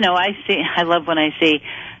 so, I love when I see,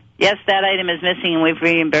 yes, that item is missing and we've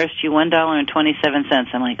reimbursed you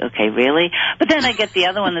 $1.27. I'm like, okay, really? But then I get the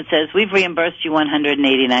other one that says, we've reimbursed you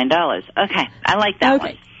 $189. Okay, I like that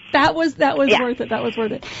one. That was worth it. That was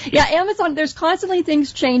worth it. Yeah, Amazon, there's constantly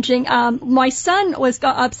things changing. My son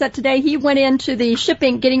got upset today. He went into the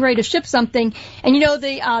shipping, getting ready to ship something, and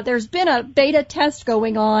there's been a beta test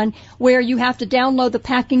going on where you have to download the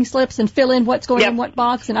packing slips and fill in what's going in what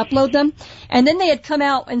box and upload them. And then they had come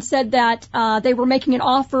out and said that they were making an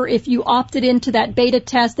offer if you opted into that beta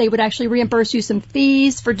test, they would actually reimburse you some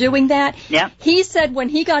fees for doing that. Yeah. He said when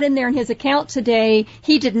he got in there in his account today,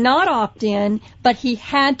 he did not opt in, but he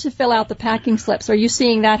had to fill out the packing slips. Are you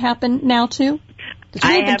seeing that happen now too?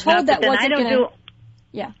 I have not, but then I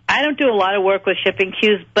don't do a lot of work with shipping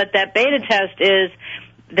queues, but that beta test is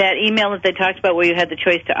that email that they talked about where you had the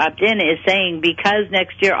choice to opt in is saying because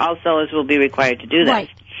next year all sellers will be required to do that.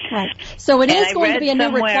 Right. So it is going to be a new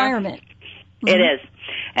requirement. It is.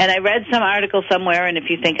 And I read some article somewhere, and if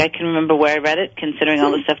you think I can remember where I read it, considering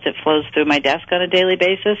all the stuff that flows through my desk on a daily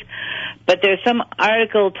basis, but there's some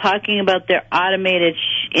article talking about their automated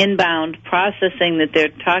inbound processing that they're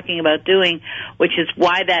talking about doing, which is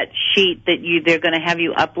why that sheet that they're going to have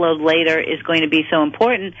you upload later is going to be so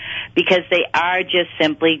important, because they are just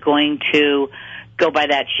simply going to go by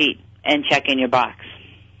that sheet and check in your box.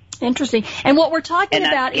 Interesting. And what we're talking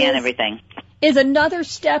about is another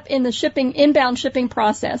step in the inbound shipping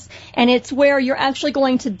process. And it's where you're actually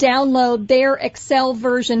going to download their Excel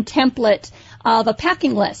version template of a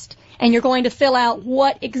packing list. And you're going to fill out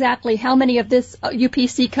how many of this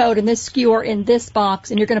UPC code and this SKU are in this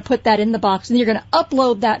box, and you're going to put that in the box, and you're going to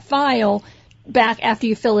upload that file back after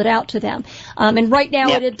you fill it out to them. And right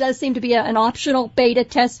now it does seem to be an optional beta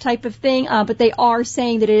test type of thing, but they are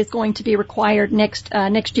saying that it is going to be required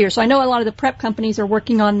next year. So I know a lot of the prep companies are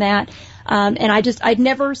working on that. And I'd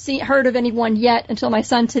never heard of anyone yet until my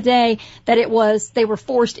son today that they were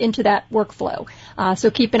forced into that workflow.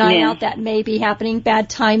 So keep an eye out. That may be happening. Bad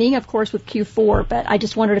timing, of course, with Q4, but I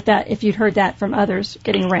just wondered if you'd heard that from others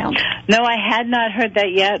getting around. No, I had not heard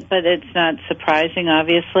that yet, but it's not surprising,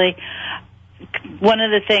 obviously. One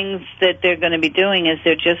of the things that they're going to be doing is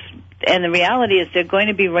and the reality is they're going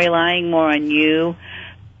to be relying more on you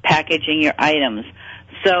packaging your items.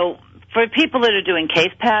 So for people that are doing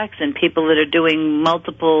case packs and people that are doing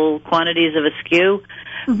multiple quantities of a SKU,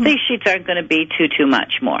 these sheets aren't going to be too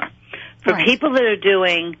much more. For people that are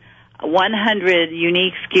doing 100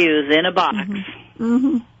 unique SKUs in a box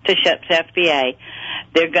to ship to FBA,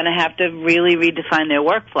 they're going to have to really redefine their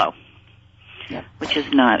workflow. Yep. Which is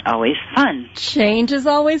not always fun. Change is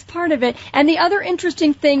always part of it. And the other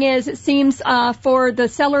interesting thing is, it seems for the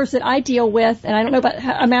sellers that I deal with, and I don't know about,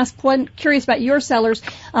 I'm curious about your sellers,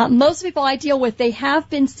 most people I deal with, they have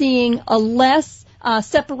been seeing a less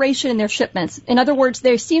separation in their shipments. In other words,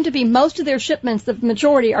 there seem to be most of their shipments, the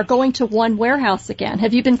majority, are going to one warehouse again.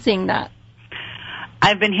 Have you been seeing that?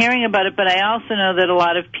 I've been hearing about it, but I also know that a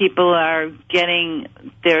lot of people are getting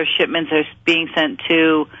their shipments are being sent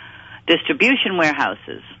to distribution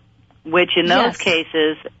warehouses, which in those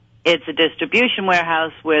cases, it's a distribution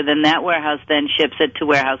warehouse where then that warehouse then ships it to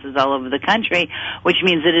warehouses all over the country, which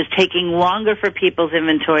means it is taking longer for people's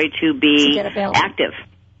inventory to be active.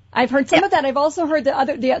 I've heard some of that. I've also heard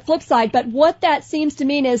the flip side. But what that seems to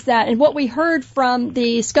mean is that, and what we heard from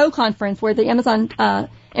the SCO conference where the Amazon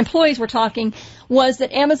employees were talking, was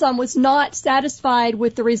that Amazon was not satisfied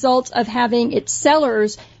with the results of having its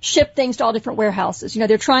sellers ship things to all different warehouses. You know,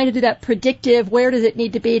 they're trying to do that predictive, where does it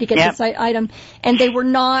need to be to get this item, and they were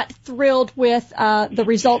not thrilled with the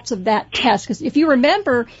results of that test. Because if you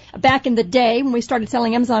remember, back in the day when we started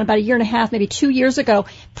selling Amazon about a year and a half, maybe 2 years ago,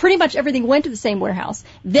 pretty much everything went to the same warehouse.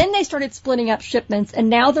 Then they started splitting up shipments, and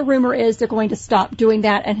now the rumor is they're going to stop doing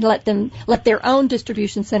that and let their own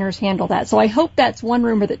distribution centers handle that. So I hope that's one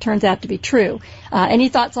rumor that turns out to be true. Any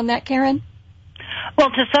thoughts on that, Karen? Well,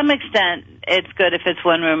 to some extent, it's good if it's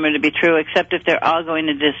one rumor to be true, except if they're all going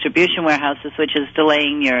to distribution warehouses, which is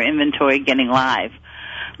delaying your inventory getting live.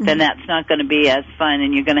 Then that's not going to be as fun,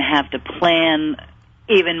 and you're going to have to plan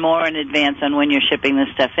even more in advance on when you're shipping this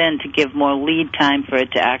stuff in to give more lead time for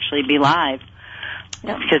it to actually be live,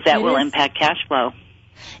 because that will impact cash flow.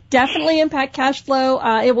 Definitely impact cash flow.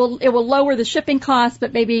 It will lower the shipping costs,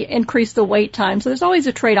 but maybe increase the wait time. So there's always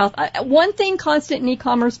a trade-off. One thing constant in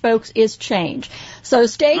e-commerce, folks, is change. So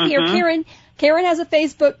stay here. Karen has a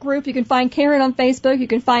Facebook group. You can find Karen on Facebook. You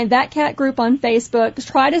can find That Cat group on Facebook. Just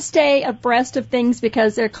try to stay abreast of things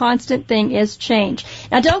because their constant thing is change.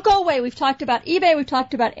 Now, don't go away. We've talked about eBay. We've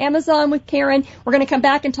talked about Amazon with Karen. We're going to come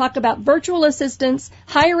back and talk about virtual assistants,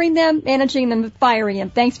 hiring them, managing them, and firing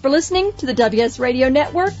them. Thanks for listening to the WS Radio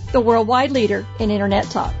Network, the worldwide leader in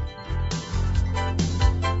Internet talk.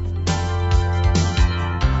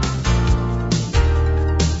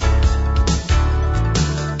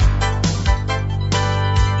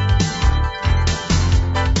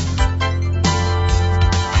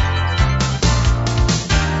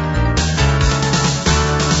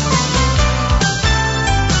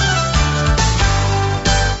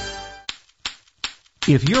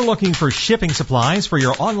 If you're looking for shipping supplies for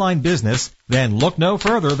your online business, then look no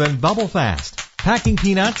further than Bubble Fast. Packing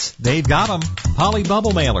peanuts, they've got them. Poly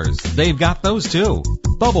bubble mailers, they've got those too.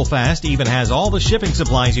 Bubble Fast even has all the shipping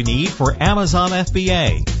supplies you need for Amazon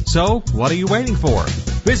FBA. So, what are you waiting for?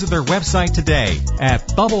 Visit their website today at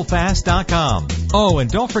bubblefast.com. Oh,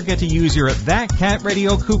 and don't forget to use your That Cat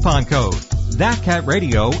Radio coupon code. That Cat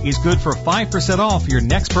Radio is good for 5% off your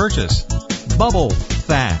next purchase. Bubble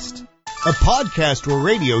Fast. A podcast or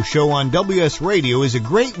radio show on WS Radio is a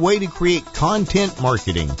great way to create content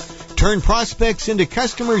marketing. Turn prospects into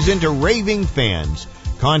customers into raving fans.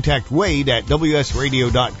 Contact Wade at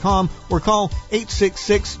WSRadio.com or call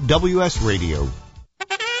 866-WS-RADIO.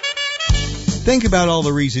 Think about all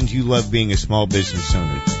the reasons you love being a small business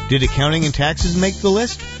owner. Did accounting and taxes make the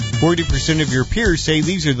list? 40% of your peers say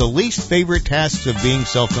these are the least favorite tasks of being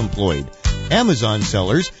self-employed. Amazon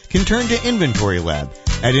sellers can turn to Inventory Lab.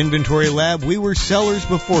 At Inventory Lab, we were sellers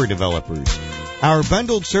before developers. Our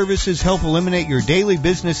bundled services help eliminate your daily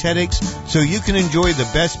business headaches so you can enjoy the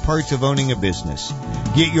best parts of owning a business.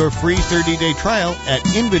 Get your free 30-day trial at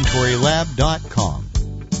inventorylab.com.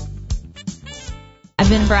 I've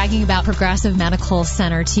been bragging about Progressive Medical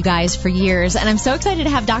Center to you guys for years, and I'm so excited to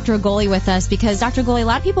have Dr. Agoli with us because, Dr. Agoli, a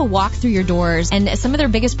lot of people walk through your doors, and some of their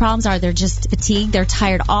biggest problems are they're just fatigued, they're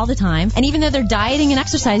tired all the time, and even though they're dieting and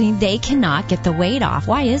exercising, they cannot get the weight off.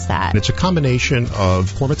 Why is that? It's a combination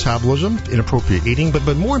of poor metabolism, inappropriate eating, but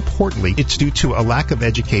more importantly, it's due to a lack of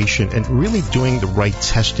education and really doing the right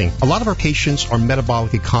testing. A lot of our patients are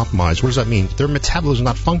metabolically compromised. What does that mean? Their metabolism is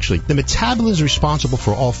not functioning. The metabolism is responsible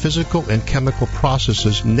for all physical and chemical processes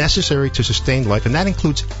necessary to sustain life, and that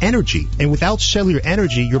includes energy. And without cellular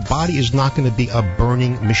energy, your body is not going to be a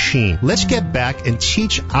burning machine. Let's get back and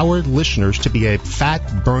teach our listeners to be a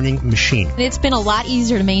fat-burning machine. It's been a lot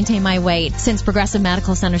easier to maintain my weight since Progressive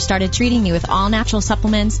Medical Center started treating me with all-natural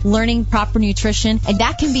supplements, learning proper nutrition, and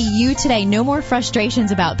that can be you today. No more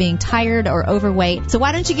frustrations about being tired or overweight. So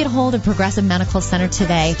why don't you get a hold of Progressive Medical Center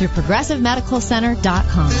today through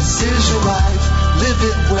ProgressiveMedicalCenter.com. This is your life, live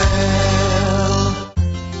it well.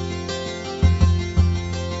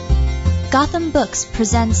 Gotham Books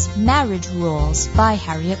presents Marriage Rules by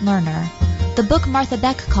Harriet Lerner. The book Martha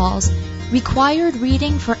Beck calls required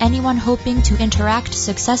reading for anyone hoping to interact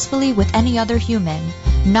successfully with any other human,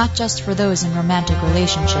 not just for those in romantic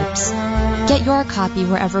relationships. Get your copy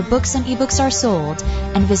wherever books and ebooks are sold,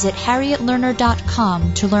 and visit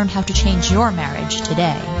harrietlerner.com to learn how to change your marriage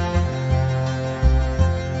today.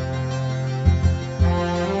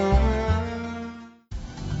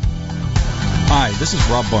 Hi, this is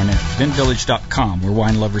Rob Barnett, VinVillage.com, where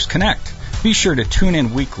wine lovers connect. Be sure to tune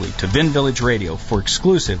in weekly to Vin Village Radio for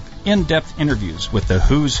exclusive, in-depth interviews with the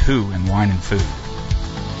who's who in wine and food.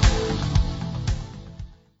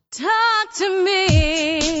 Talk to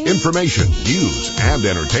me. Information, news, and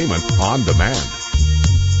entertainment on demand.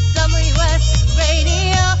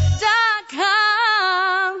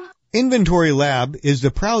 WSRadio.com. Inventory Lab is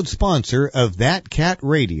the proud sponsor of That Cat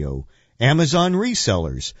Radio. Amazon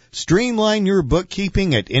resellers. Streamline your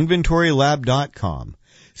bookkeeping at InventoryLab.com.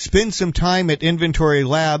 Spend some time at Inventory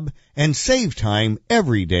Lab and save time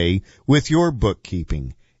every day with your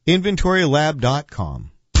bookkeeping.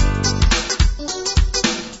 InventoryLab.com.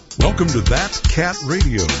 Welcome to That Cat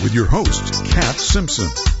Radio with your host, Cat Simpson.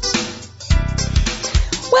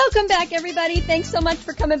 Welcome back, everybody. Thanks so much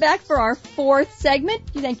for coming back for our fourth segment.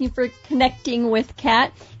 Thank you for connecting with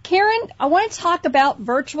Kat. Karen, I want to talk about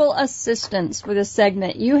virtual assistants for this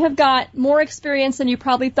segment. You have got more experience than you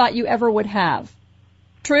probably thought you ever would have.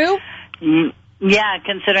 True? Yeah,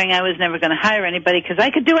 considering I was never going to hire anybody because I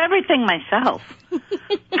could do everything myself.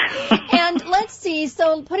 And let's see,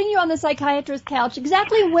 so putting you on the psychiatrist's couch,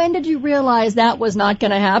 exactly when did you realize that was not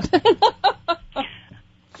going to happen?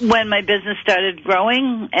 When my business started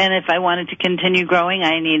growing, and if I wanted to continue growing,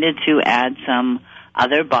 I needed to add some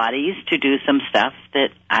other bodies to do some stuff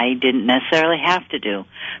that I didn't necessarily have to do.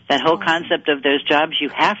 That whole concept of there's jobs you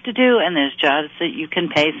have to do and there's jobs that you can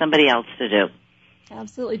pay somebody else to do.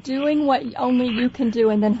 Absolutely. Doing what only you can do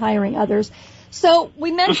and then hiring others. So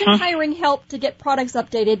we mentioned hiring help to get products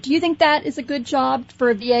updated. Do you think that is a good job for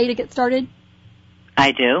a VA to get started?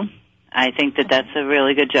 I do. I think that that's a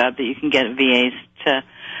really good job that you can get VAs to,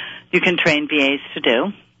 you can train VAs to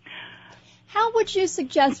do. How would you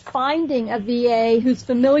suggest finding a VA who's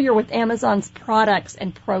familiar with Amazon's products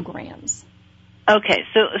and programs? Okay,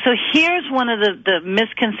 so here's one of the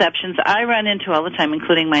misconceptions I run into all the time,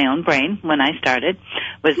 including my own brain when I started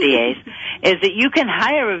with VAs, is that you can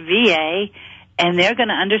hire a VA and they're going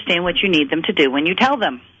to understand what you need them to do when you tell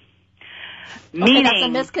them. Okay, that's a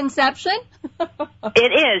misconception?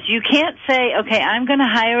 It is. You can't say, okay, I'm going to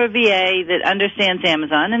hire a VA that understands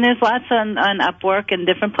Amazon, and there's lots on Upwork and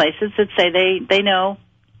different places that say they know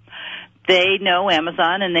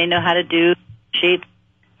Amazon and they know how to do sheets.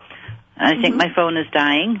 I think my phone is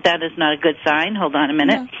dying. That is not a good sign. Hold on a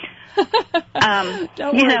minute. No.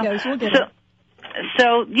 Don't worry, guys. We'll get it.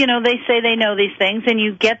 So, they say they know these things, and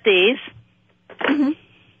you get these, and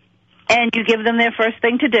you give them their first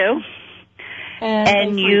thing to do.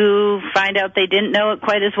 And you find out they didn't know it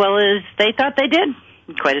quite as well as they thought they did,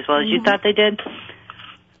 quite as well as you thought they did.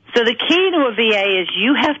 So the key to a VA is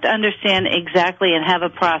you have to understand exactly and have a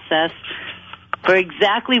process for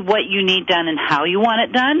exactly what you need done and how you want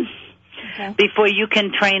it done before you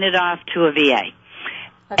can train it off to a VA.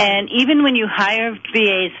 Okay. And even when you hire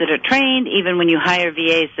VAs that are trained, even when you hire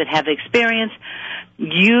VAs that have experience,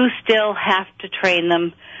 you still have to train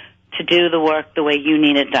them to do the work the way you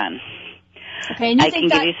need it done. Okay, and you I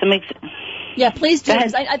think can give you some Yeah, please do.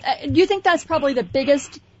 Do you think that's probably the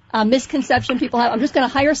biggest misconception people have? I'm just going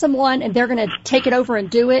to hire someone and they're going to take it over and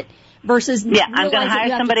do it versus I'm going to hire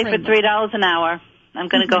somebody for $3 an hour. I'm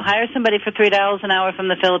going to go hire somebody for $3 an hour from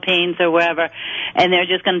the Philippines or wherever, and they're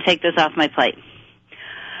just going to take this off my plate.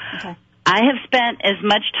 Okay. I have spent as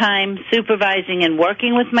much time supervising and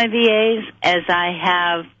working with my VAs as I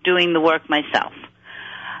have doing the work myself.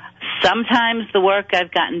 Sometimes the work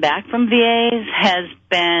I've gotten back from VAs has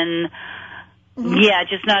been,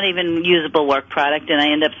 just not even usable work product, and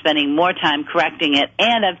I end up spending more time correcting it,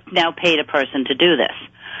 and I've now paid a person to do this.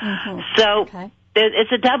 So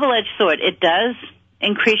it's a double-edged sword. It does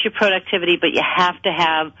increase your productivity, but you have to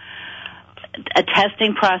have a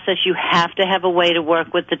testing process. You have to have a way to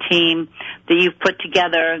work with the team that you've put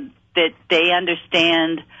together, that they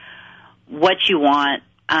understand what you want.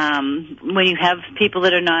 When you have people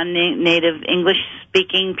that are non-native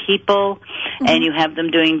English-speaking people and you have them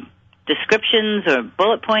doing descriptions or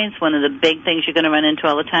bullet points, one of the big things you're going to run into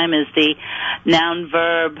all the time is the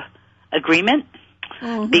noun-verb agreement.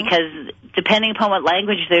 Because depending upon what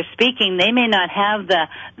language they're speaking, they may not have the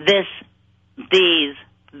this, these,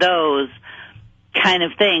 those kind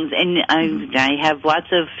of things. And I have lots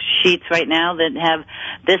of sheets right now that have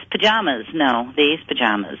this pajamas, no, these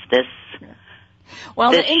pajamas, this.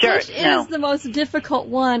 Well, this the English shirt, no. is the most difficult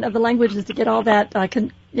one of the languages to get all that,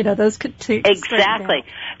 those to exactly.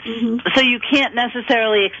 So you can't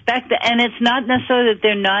necessarily expect that, and it's not necessarily that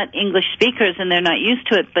they're not English speakers and they're not used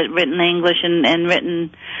to it, but written English and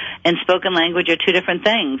written and spoken language are two different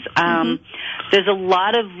things. There's a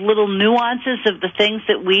lot of little nuances of the things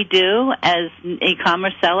that we do as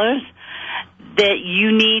e-commerce sellers that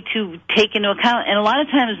you need to take into account. And a lot of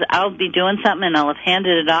times I'll be doing something and I'll have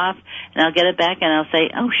handed it off and I'll get it back and I'll say,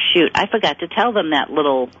 oh, shoot, I forgot to tell them that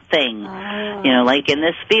little thing. Like in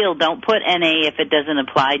this field, don't put NA if it doesn't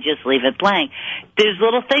apply, just leave it blank. There's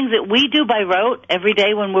little things that we do by rote every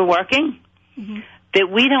day when we're working that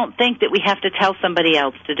we don't think that we have to tell somebody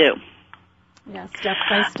else to do. Yeah, step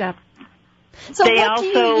by step. So what do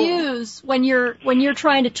you use when you're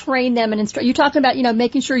trying to train them and instruct? You're talking about,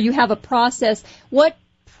 making sure you have a process. What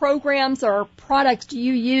programs or products do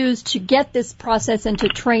you use to get this process and to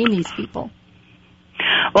train these people?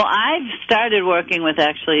 Well, I've started working with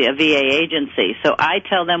actually a VA agency. So I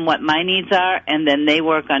tell them what my needs are, and then they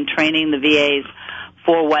work on training the VAs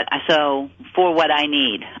for what I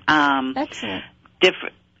need. Excellent.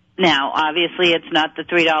 Now, obviously, it's not the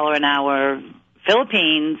 $3 an hour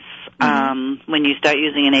Philippines when you start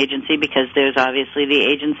using an agency, because there's obviously the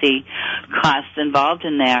agency costs involved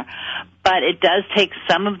in there. But it does take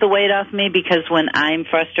some of the weight off me, because when I'm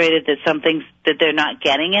frustrated that they're not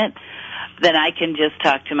getting it, then I can just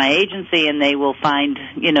talk to my agency and they will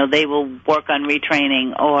they will work on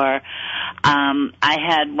retraining. Or I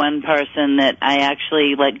had one person that I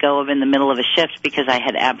actually let go of in the middle of a shift because I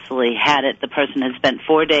had absolutely had it. The person had spent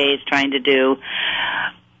 4 days trying to do,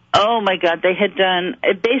 oh my God,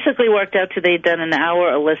 it basically worked out to they'd done an hour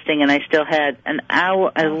a listing, and I still had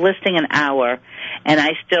a listing an hour, and I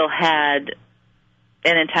still had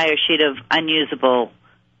an entire sheet of unusable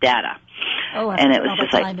data. And it was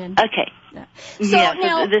just like, okay. Yeah. So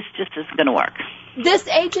now, this just isn't going to work. This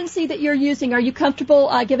agency that you're using, are you comfortable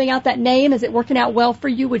giving out that name? Is it working out well for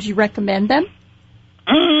you? Would you recommend them?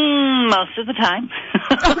 Most of the time.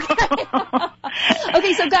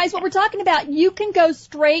 Okay, so guys, what we're talking about, you can go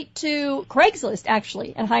straight to Craigslist,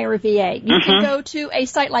 actually, and hire a VA. You can go to a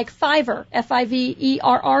site like Fiverr,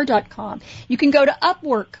 Fiverr.com. You can go to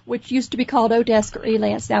Upwork, which used to be called Odesk or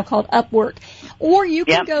Elance, now called Upwork. Or you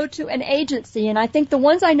can go to an agency, and I think the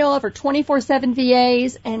ones I know of are 24/7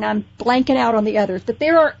 VAs, and I'm blanking out on the others. But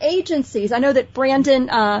there are agencies. I know that Brandon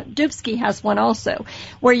Dubsky has one also,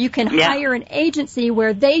 where you can hire an agency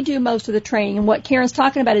where they do most of the training. And what Karen's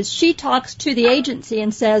talking about is she talks to the agency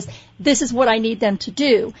and says, this is what I need them to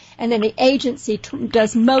do. And then the agency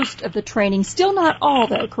does most of the training. Still not all,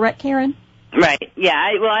 though. Correct, Karen? Right. Yeah.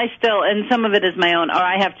 I still, and some of it is my own, or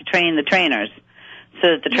I have to train the trainers so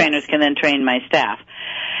that the trainers can then train my staff.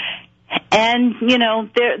 And,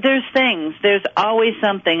 there's things. There's always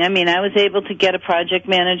something. I mean, I was able to get a project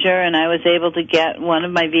manager, and I was able to get one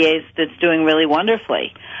of my VAs that's doing really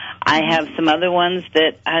wonderfully. I have some other ones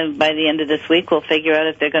that by the end of this week we'll figure out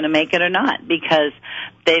if they're going to make it or not, because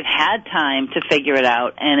they've had time to figure it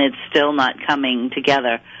out and it's still not coming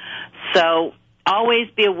together. So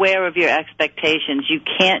always be aware of your expectations. You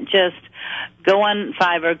can't just go on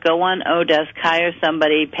Fiverr, go on Odesk, hire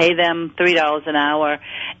somebody, pay them $3 an hour,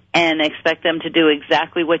 and expect them to do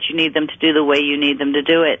exactly what you need them to do the way you need them to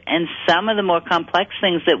do it. And some of the more complex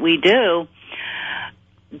things that we do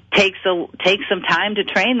take some time to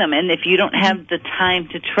train them, and if you don't have the time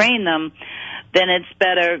to train them, then it's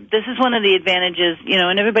better. This is one of the advantages,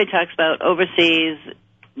 and everybody talks about overseas,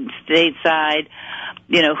 stateside,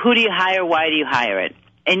 who do you hire, why do you hire it?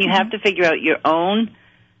 And you have to figure out your own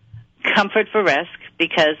comfort for risk,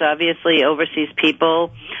 because obviously overseas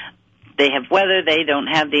people, they have weather, they don't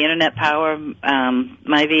have the internet power.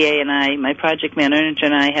 My VA and I, my project manager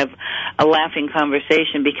and I have a laughing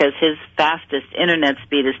conversation because his fastest internet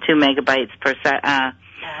speed is 2 megabytes per second.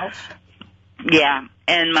 Yeah,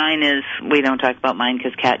 and mine is, we don't talk about mine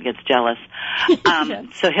because Kat gets jealous.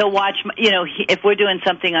 So he'll watch, if we're doing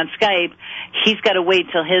something on Skype, he's got to wait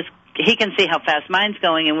till he can see how fast mine's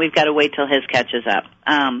going, and we've got to wait till his catches up.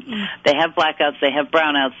 They have blackouts, they have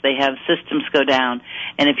brownouts, they have systems go down,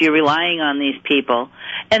 and if you're relying on these people,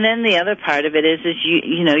 and then the other part of it is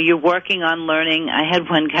you're working on learning. I had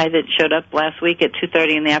one guy that showed up last week at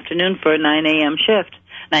 2:30 in the afternoon for a 9 a.m. shift,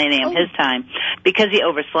 9 a.m. his time, because he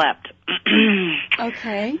overslept.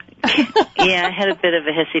 Okay. Yeah, I had a bit of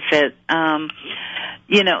a hissy fit.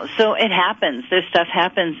 So it happens. This stuff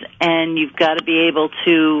happens, and you've got to be able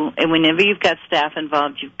to, and whenever you've got staff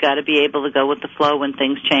involved, you've got to be able to go with the flow when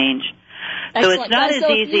things change. Excellent. So it's not as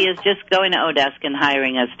easy as just going to Odesk and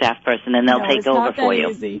hiring a staff person, and they'll take over for you.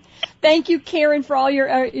 Easy. Thank you, Karen, for all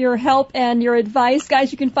your help and your advice.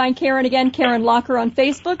 Guys, you can find Karen again, Karen Locker on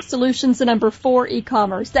Facebook, Solutions 4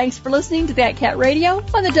 e-commerce. Thanks for listening to That Cat Radio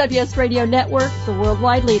on the WS Radio Network, the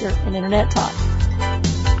worldwide leader in Internet talk.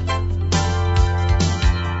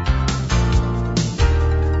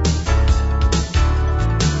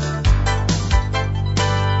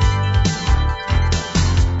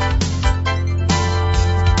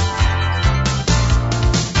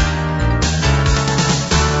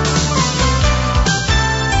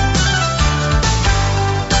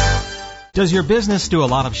 Does your business do a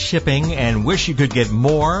lot of shipping and wish you could get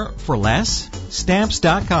more for less?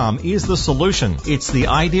 Stamps.com is the solution. It's the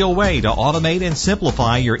ideal way to automate and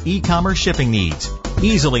simplify your e-commerce shipping needs.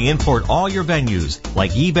 Easily import all your venues like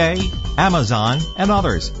eBay, Amazon, and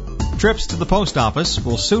others. Trips to the post office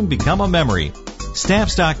will soon become a memory.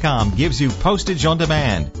 Stamps.com gives you postage on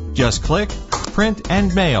demand. Just click, print,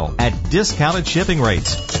 and mail at discounted shipping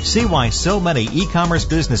rates. See why so many e-commerce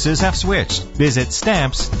businesses have switched. Visit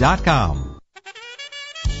Stamps.com.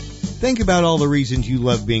 Think about all the reasons you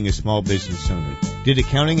love being a small business owner. Did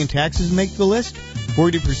accounting and taxes make the list?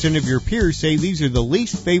 40% of your peers say these are the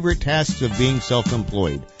least favorite tasks of being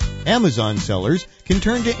self-employed. Amazon sellers can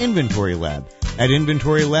turn to Inventory Lab. At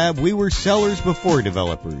Inventory Lab, we were sellers before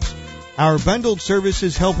developers. Our bundled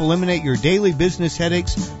services help eliminate your daily business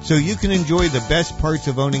headaches so you can enjoy the best parts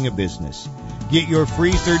of owning a business. Get your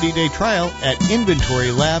free 30-day trial at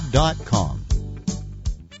InventoryLab.com.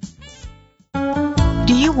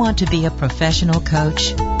 Do you want to be a professional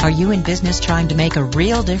coach? Are you in business trying to make a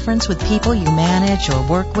real difference with people you manage or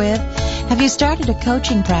work with? Have you started a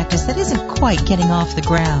coaching practice that isn't quite getting off the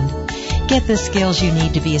ground? Get the skills you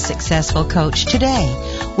need to be a successful coach today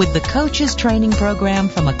with the Coaches Training Program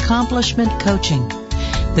from Accomplishment Coaching.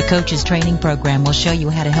 The Coaches Training Program will show you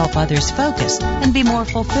how to help others focus and be more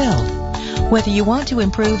fulfilled. Whether you want to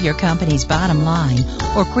improve your company's bottom line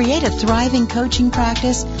or create a thriving coaching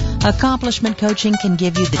practice, Accomplishment Coaching can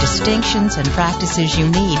give you the distinctions and practices you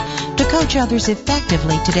need to coach others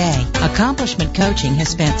effectively today. Accomplishment Coaching has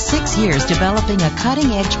spent 6 years developing a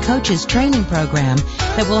cutting-edge coaches training program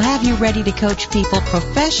that will have you ready to coach people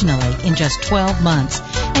professionally in just 12 months,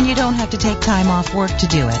 and you don't have to take time off work to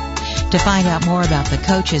do it. To find out more about the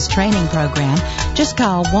Coaches Training Program, just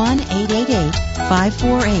call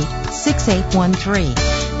 1-888-548-6813.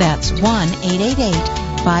 That's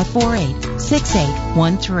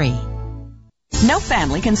 1-888-548-6813. No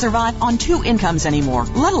family can survive on 2 incomes anymore,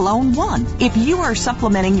 let alone 1. If you are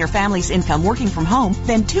supplementing your family's income working from home,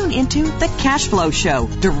 then tune into The Cash Flow Show,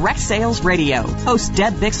 Direct Sales Radio. Host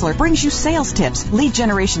Deb Bixler brings you sales tips, lead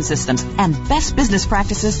generation systems, and best business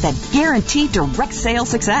practices that guarantee direct sales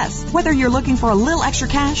success. Whether you're looking for a little extra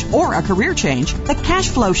cash or a career change, The Cash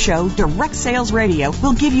Flow Show, Direct Sales Radio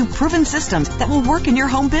will give you proven systems that will work in your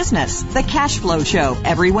home business. The Cash Flow Show,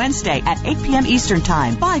 every Wednesday at 8 p.m. Eastern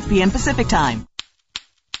Time, 5 p.m. Pacific Time.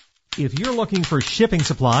 If you're looking for shipping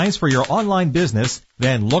supplies for your online business,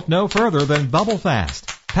 then look no further than Bubble Fast.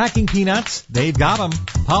 Packing peanuts? They've got them.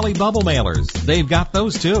 Poly bubble mailers? They've got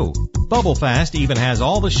those too. Bubble Fast even has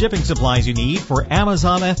all the shipping supplies you need for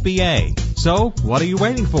Amazon FBA. So, what are you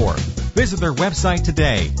waiting for? Visit their website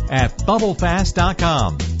today at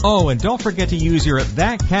bubblefast.com. Oh, and don't forget to use your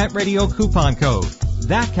That Cat Radio coupon code.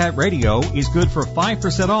 That Cat Radio is good for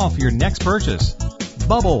 5% off your next purchase.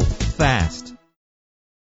 Bubble Fast.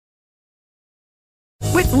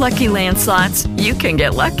 With Lucky Land Slots, you can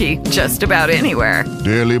get lucky just about anywhere.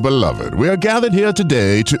 Dearly beloved, we are gathered here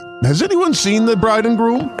today to... Has anyone seen the bride and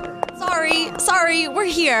groom? Sorry, we're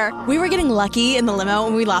here. We were getting lucky in the limo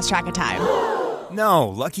and we lost track of time. No,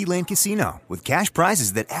 Lucky Land Casino, with cash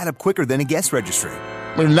prizes that add up quicker than a guest registry.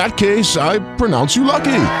 In that case, I pronounce you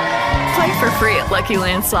lucky. Play for free at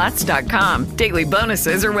LuckyLandSlots.com. Daily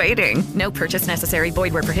bonuses are waiting. No purchase necessary.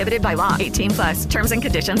 Void where prohibited by law. 18+. Terms and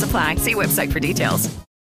conditions apply. See website for details.